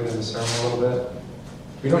referring to it in the sermon a little bit.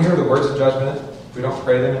 We don't hear the words of judgment. We don't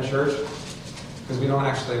pray them in church because we don't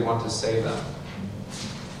actually want to say them.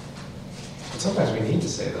 But sometimes we need to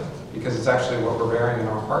say them because it's actually what we're bearing in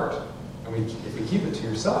our heart. And if we keep it to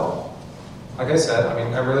yourself, like I said,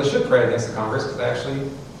 I really should pray against the Congress because I actually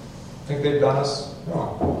think they've done us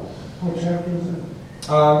wrong. What chapter is it?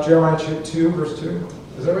 Jeremiah 2, verse 2.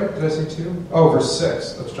 Is that right? Did I say 2? Oh, verse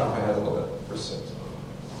 6. Let's jump ahead a little bit. Verse 6.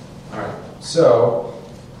 All right. So,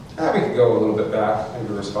 we could go a little bit back, maybe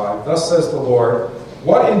verse 5. Thus says the Lord,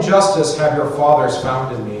 what injustice have your fathers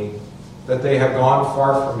found in me, that they have gone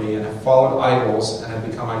far from me and have followed idols and have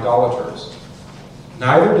become idolaters?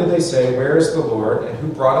 Neither did they say, where is the Lord, and who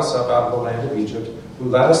brought us up out of the land of Egypt, who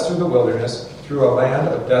led us through the wilderness, through a land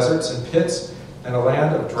of deserts and pits, and a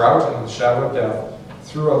land of drought and the shadow of death,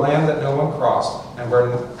 through a land that no one crossed, and where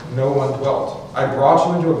no one dwelt. I brought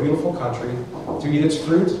you into a beautiful country, to eat its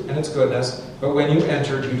fruit and its goodness, but when you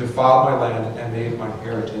entered, you defiled my land and made my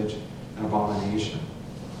heritage an abomination.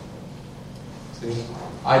 See?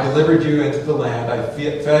 I delivered you into the land, I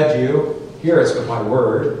fed you. Here it's with my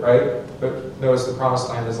word, right? But notice the promised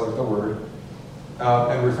land is like the word.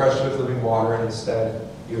 And refreshed you with living water, and instead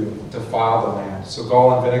you defile the land. So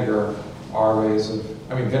gall and vinegar are ways of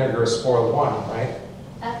I mean, vinegar is spoiled wine, right?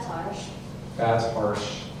 That's harsh. That's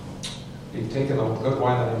harsh. You've taken the good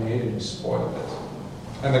wine that I made and you spoiled it.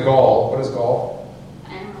 And the gall, what is gall?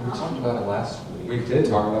 I don't We know. talked about it last week. We did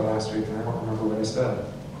talk about it last week, and I don't remember what I said.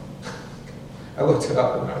 I looked it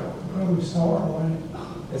up, and I don't Probably sour wine.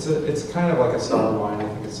 It's kind of like a sour wine. I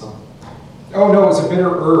think it's some. Oh no, it's a bitter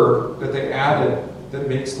herb that they added that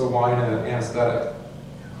makes the wine an anesthetic.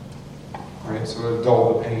 Right, so it would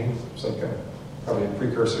dull the pain. It's like probably a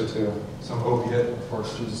precursor to some opiate. Of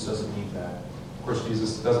course, Jesus doesn't need that. Of course,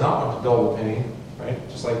 Jesus does not want to dull the pain, right?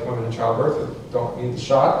 Just like women in childbirth that don't need the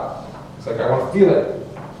shot. It's like, I want to feel it.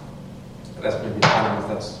 But that's maybe, I don't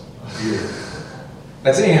know if that's weird.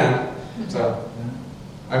 That's Anne. So,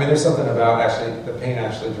 I mean, there's something about actually, the pain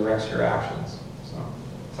actually directs your actions. So,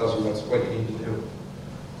 it tells you what you need to do.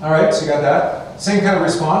 All right, so you got that. Same kind of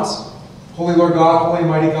response. Holy Lord God, holy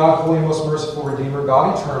mighty God, holy most merciful Redeemer,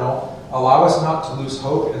 God eternal, allow us not to lose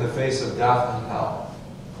hope in the face of death and hell.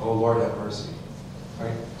 Oh Lord, have mercy.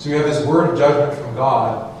 Right? So we have this word of judgment from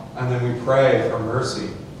God, and then we pray for mercy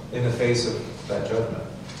in the face of that judgment.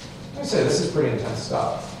 I say this is pretty intense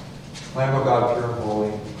stuff. Lamb of God, pure and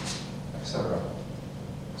holy, etc.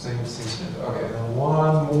 Seems okay. Then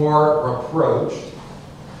one more reproach.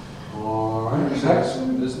 All right. Next.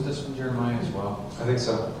 Isn't this from Jeremiah as well? I think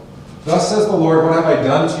so. Thus says the Lord, what have I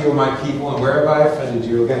done to you, my people, and where have I offended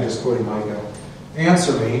you? Again, just quoting Micah.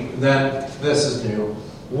 Answer me, then this is new.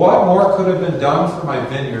 What more could have been done for my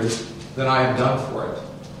vineyard than I have done for it?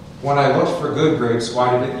 When I looked for good grapes,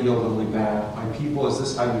 why did it yield only bad? My people, is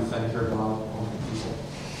this how you thank your God, oh my people?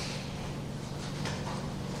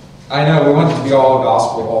 I know we want it to be all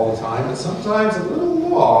gospel all the time, but sometimes a little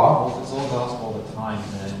law. Well, if it's all gospel all the time,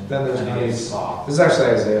 Then there's no it need. is soft. This is actually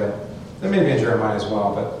Isaiah. There may be in Jeremiah as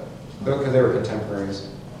well, but because they were contemporaries.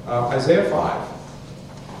 Isaiah 5.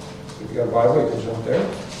 If you got a Bible, you can jump there.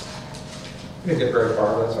 We didn't get very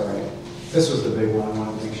far, but that's all right. This was the big one I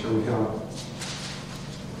wanted to make sure we hit on.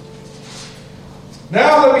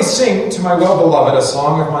 Now let me sing to my well-beloved a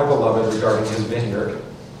song of my beloved regarding his vineyard.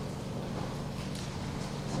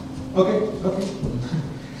 Okay.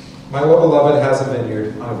 My well-beloved has a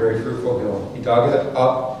vineyard on a very fruitful hill. He dug it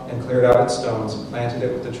up and cleared out its stones and planted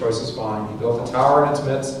it with the choicest vine. He built a tower in its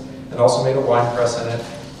midst and also made a winepress in it.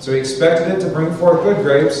 So he expected it to bring forth good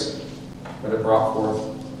grapes, but it brought forth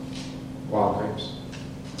wild grapes.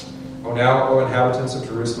 Oh, now, O inhabitants of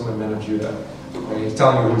Jerusalem and men of Judah. Okay, he's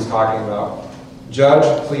telling you what he's talking about.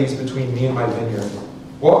 Judge, please, between me and my vineyard.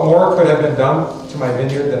 What more could have been done to my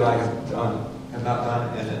vineyard than I have not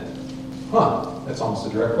done in it? That's almost a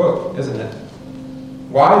direct quote, isn't it?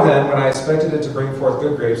 Why then, when I expected it to bring forth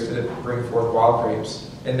good grapes, did it bring forth wild grapes?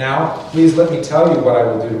 And now, please let me tell you what I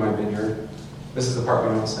will do to my vineyard. This is the part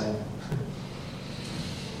we don't say.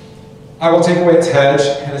 I will take away its hedge,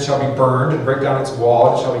 and it shall be burned, and break down its wall,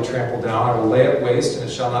 and it shall be trampled down. I will lay it waste, and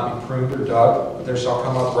it shall not be pruned or dug, but there shall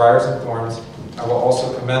come up briars and thorns. I will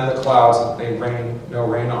also command the clouds that they rain no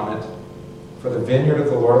rain on it. For the vineyard of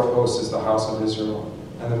the Lord of hosts is the house of Israel,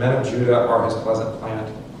 and the men of Judah are his pleasant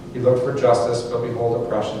plant. He looked for justice, but behold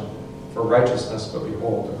oppression, for righteousness, but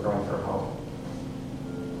behold a cry for help.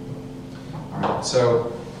 All right,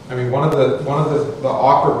 so I mean, one of the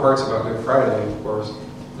awkward parts about Good Friday, of course,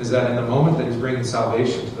 is that in the moment that he's bringing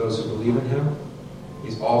salvation to those who believe in him,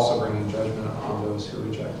 he's also bringing judgment on those who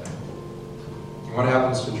reject him. And what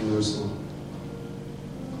happens to Jerusalem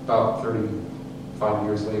about 35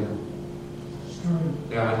 years later?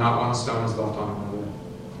 Yeah, and not one stone is left on another.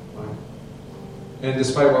 Right? And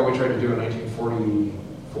despite what we tried to do in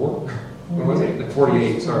 1944, when was it?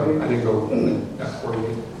 48, sorry, I didn't go,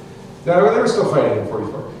 48. Yeah, they were still fighting in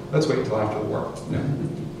 44. Let's wait until after the war. Yeah,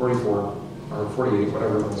 44 or 48,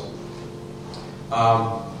 whatever it was.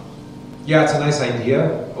 Yeah, it's a nice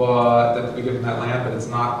idea, but that we give them that land, but it's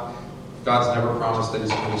not. God's never promised that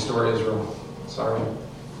He's going to restore Israel. Sorry,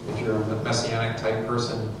 if you're a messianic type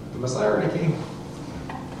person, the Messiah already came,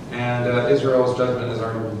 and Israel's judgment has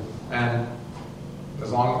already been. And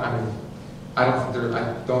as long, I mean, I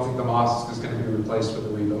don't think the mosque is going to be replaced with a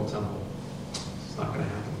rebuilt temple. It's not going to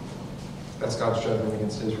happen. That's God's judgment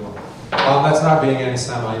against Israel. That's not being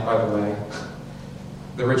anti-Semite, by the way.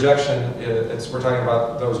 The rejection, we're talking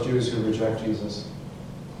about those Jews who reject Jesus,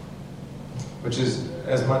 which is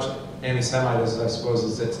as much anti-Semite as I suppose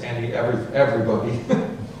as it's anti-everybody.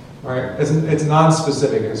 Right? It's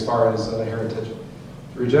non-specific as far as heritage.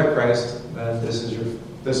 If you reject Christ, then this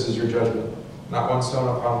is your judgment. Not one stone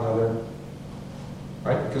upon another.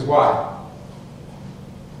 Right? Because why?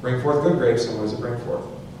 Bring forth good grapes, and what does it bring forth?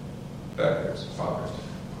 Bad grapes, wild grapes.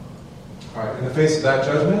 All right. In the face of that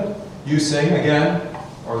judgment, you sing again,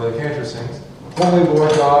 or the cantor sings, Holy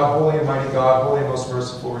Lord God, holy and mighty God, holy and most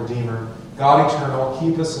merciful Redeemer, God eternal,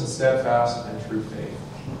 keep us in steadfast and true faith.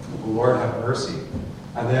 O Lord, have mercy.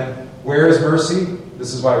 And then, where is mercy?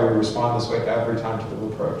 This is why we respond this way every time to the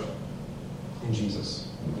reproach. In Jesus.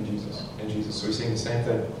 In Jesus. In Jesus. So we sing the same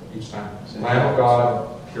thing each time. Lamb of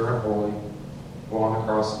God, pure and holy, go on the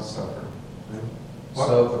cross and suffer. Right?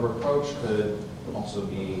 So the reproach could also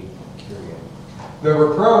be Kyrie. The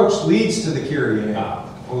reproach leads to the Kyrie. Ah.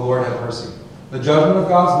 O Lord, have mercy. The judgment of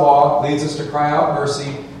God's law leads us to cry out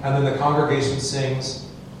mercy, and then the congregation sings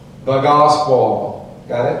the gospel.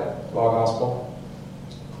 Got it? Law gospel.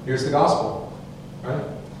 Here's the gospel. Right?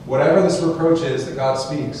 Whatever this reproach is that God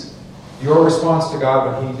speaks, your response to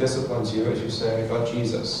God when He disciplines you is you say, but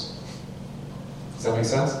Jesus. Does that make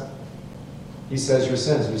sense? He says your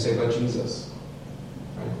sins, and you say, but Jesus.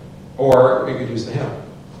 Right? Or you could use the hymn,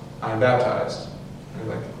 I am baptized. And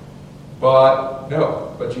you're like, but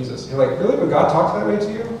Jesus. You're like, really? Would God talk that way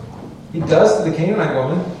to you? He does to the Canaanite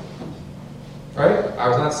woman. Right? I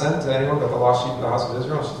was not sent to anyone but the lost sheep of the house of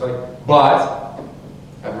Israel. She's like, but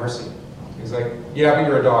have mercy. He's like, yeah, but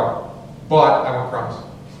you're a dog. But I want crumbs.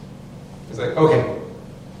 He's like, okay,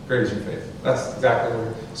 great is your faith. That's exactly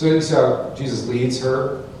what So you see how Jesus leads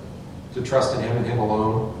her to trust in Him and Him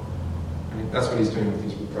alone. I mean, that's what He's doing with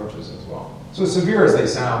these reproaches as well. So as severe as they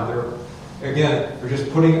sound, they're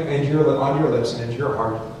just putting onto your lips and into your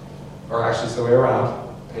heart, or actually it's the way around.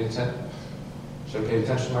 Should have paid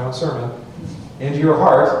attention to my own sermon. Into your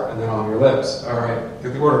heart, and then on your lips. All right,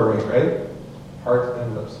 get the order right? Heart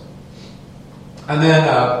and lips. And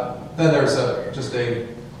then there's just a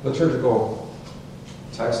liturgical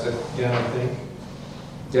text again, I think.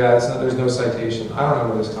 Yeah, there's no citation. I don't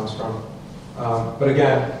know where this comes from. But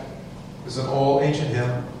again, it's an old ancient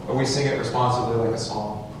hymn, but we sing it responsively like a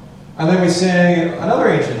psalm. And then we sing another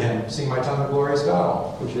ancient hymn, Sing My Tongue a Glorious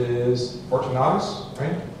Battle, which is Fortunatus,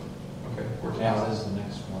 right? Okay, Fortunatus. Yeah, this is the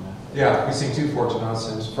next one. Yeah, we sing two Fortunatus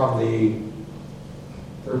hymns from the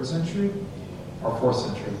 3rd century or 4th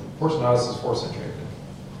century. Fortunatus is 4th century, I think.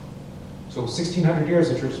 So 1,600 years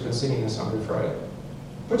the church has been singing this on Good Friday.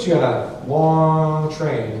 Puts you on a long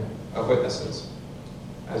train of witnesses,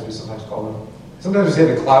 as we sometimes call them. Sometimes we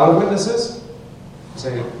say the cloud of witnesses. We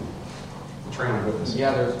say the train of witnesses.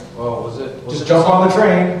 Yeah, was Just it jump on the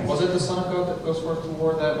train. Was it the Son of God that goes forth to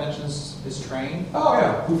war that mentions his train? Oh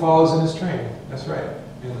yeah, who follows in his train? That's right.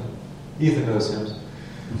 Yeah. Ethan knows hymns.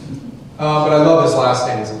 But I love this last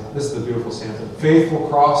stanza. This is the beautiful stanza. Faithful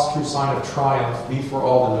cross, true sign of triumph, be for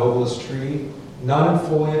all the noblest tree. None in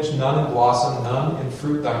foliage, none in blossom, none in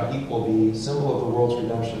fruit thine equal be, symbol of the world's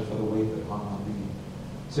redemption for the weight that hung on thee.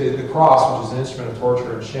 So the cross, which is an instrument of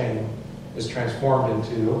torture and shame, is transformed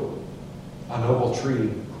into a noble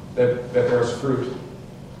tree that bears fruit,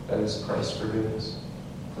 that is Christ's forgiveness,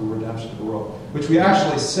 the redemption of the world. Which we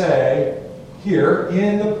actually say here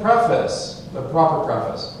in the preface, the proper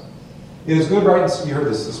preface. It is good, right? You heard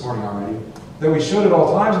this morning already. That we should at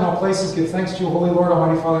all times and all places give thanks to you, Holy Lord,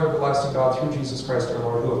 Almighty Father, everlasting God, through Jesus Christ our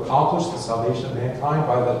Lord, who accomplished the salvation of mankind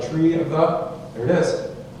by the tree of the, there it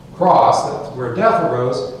is, cross, that where death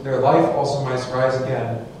arose, their life also might rise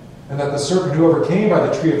again. And that the serpent who overcame by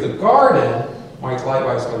the tree of the garden might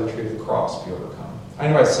likewise by the tree of the cross be overcome. I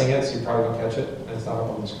know I sing it, so you probably don't catch it, and it's not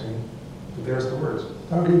up on the screen. But there's the words.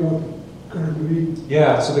 Talking about the Garden of Eden.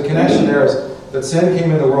 Yeah, so the connection there is that sin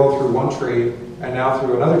came into the world through one tree, and now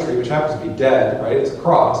through another tree, which happens to be dead, right? It's a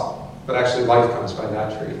cross, but actually life comes by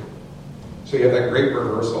that tree. So you have that great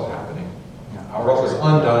reversal happening. Yeah, What was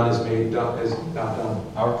undone is now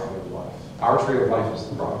done. Our tree of life. Our tree of life is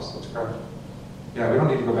the cross. That's correct. Yeah, we don't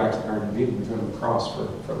need to go back to the Garden of Eden. We go to the cross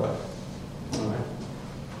for life. All right.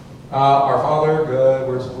 Our Father, good.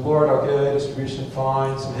 Words of the Lord, how good. Distribution,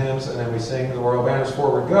 fine. Some hymns, and then we sing the Royal Banners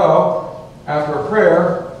Forward Go after a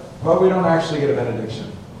prayer, but we don't actually get a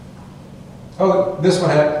benediction. Oh, this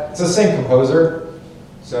one it's the same composer,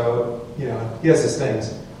 so, he has his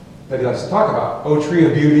things that he likes to talk about. O tree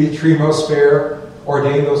of beauty, tree most fair,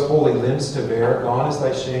 ordain those holy limbs to bear. Gone is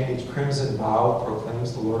thy shame, each crimson bough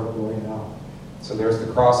proclaims the Lord of glory now. So there's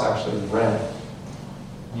the cross actually red.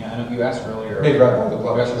 Yeah, I know you asked earlier. Made red by the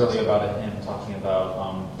blood. You asked earlier about a hymn talking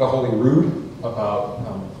about The Holy Rood. about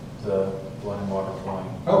the blood and water flowing.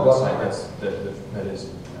 Oh, blood and water. That is.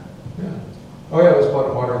 Yeah. Oh yeah, there's blood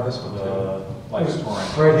and water on this one too. Life's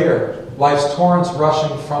torrent. Right here. Life's torrents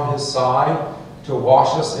rushing from his side to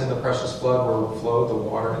wash us in the precious blood where flowed the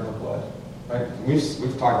water and the blood. Right?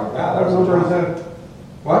 We've talked about that. What number is that?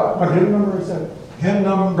 What? What hymn number is that? Hymn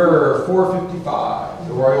number 455.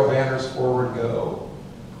 The Royal Banners Forward Go.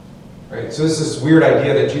 Right? So this is this weird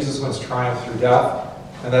idea that Jesus went triumph through death,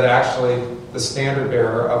 and that actually the standard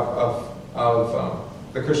bearer of of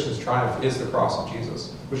the Christian's triumph is the cross of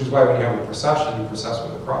Jesus, which is why when you have a procession, you process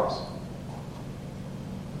with a cross.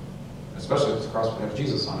 Especially if it's a cross we have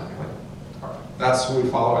Jesus on it. Like, that's who we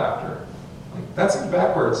follow after. Like, that's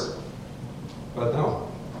backwards. But no.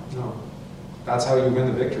 That's how you win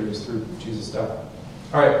the victory, is through Jesus' death.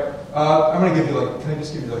 All right, I'm going to give you can I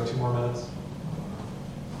just give you 2 more minutes?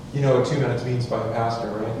 You know what 2 minutes means by a pastor,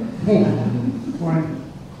 right? 20.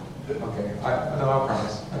 Okay, I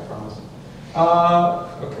promise.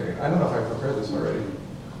 Okay, I don't know if I prepared this already.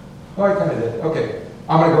 Oh, I kind of did. Okay,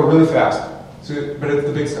 I'm going to go really fast, but it's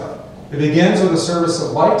the big stuff. It begins with a service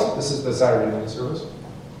of light. This is the Saturday night service.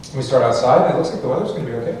 We start outside. It looks like the weather's going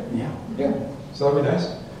to be okay. Yeah. So that'll be nice.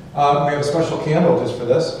 We have a special candle just for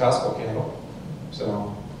this, Paschal candle.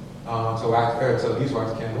 So it's a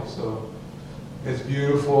beeswax candle. So it's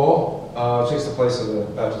beautiful. It takes the place of the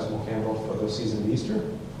baptismal candle for the season of Easter.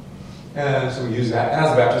 And so we use that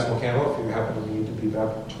as a baptismal candle if you happen to need to be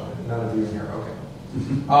baptized. None of you in here, okay.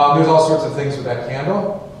 There's all sorts of things with that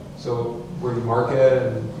candle. So where you mark it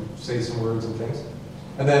and say some words and things.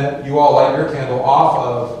 And then you all light your candle off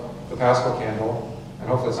of the Paschal candle, and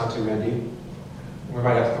hopefully it's not too windy. We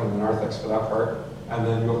might have to come to the narthex for that part. And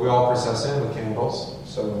then we all process in with candles.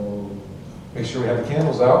 So make sure we have the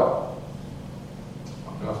candles out. I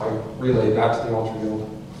don't know if I relay that to the altar guild.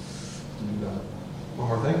 One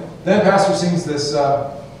more thing. Then pastor sings this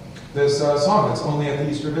song that's only at the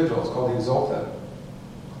Easter Vigil. It's called the Exultet,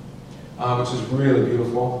 which is really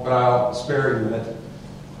beautiful, but I'll spare you a minute.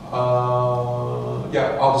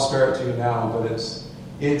 I'll just spare it to you now, but it's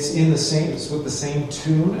with the same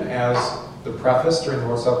tune as the preface during the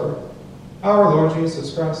Lord's Supper. Our Lord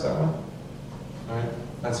Jesus Christ, that one. All right,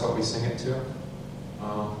 that's what we sing it to.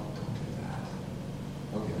 Don't do that.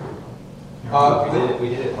 Okay, there we go. We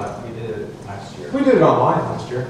did it last year. We did it online last year.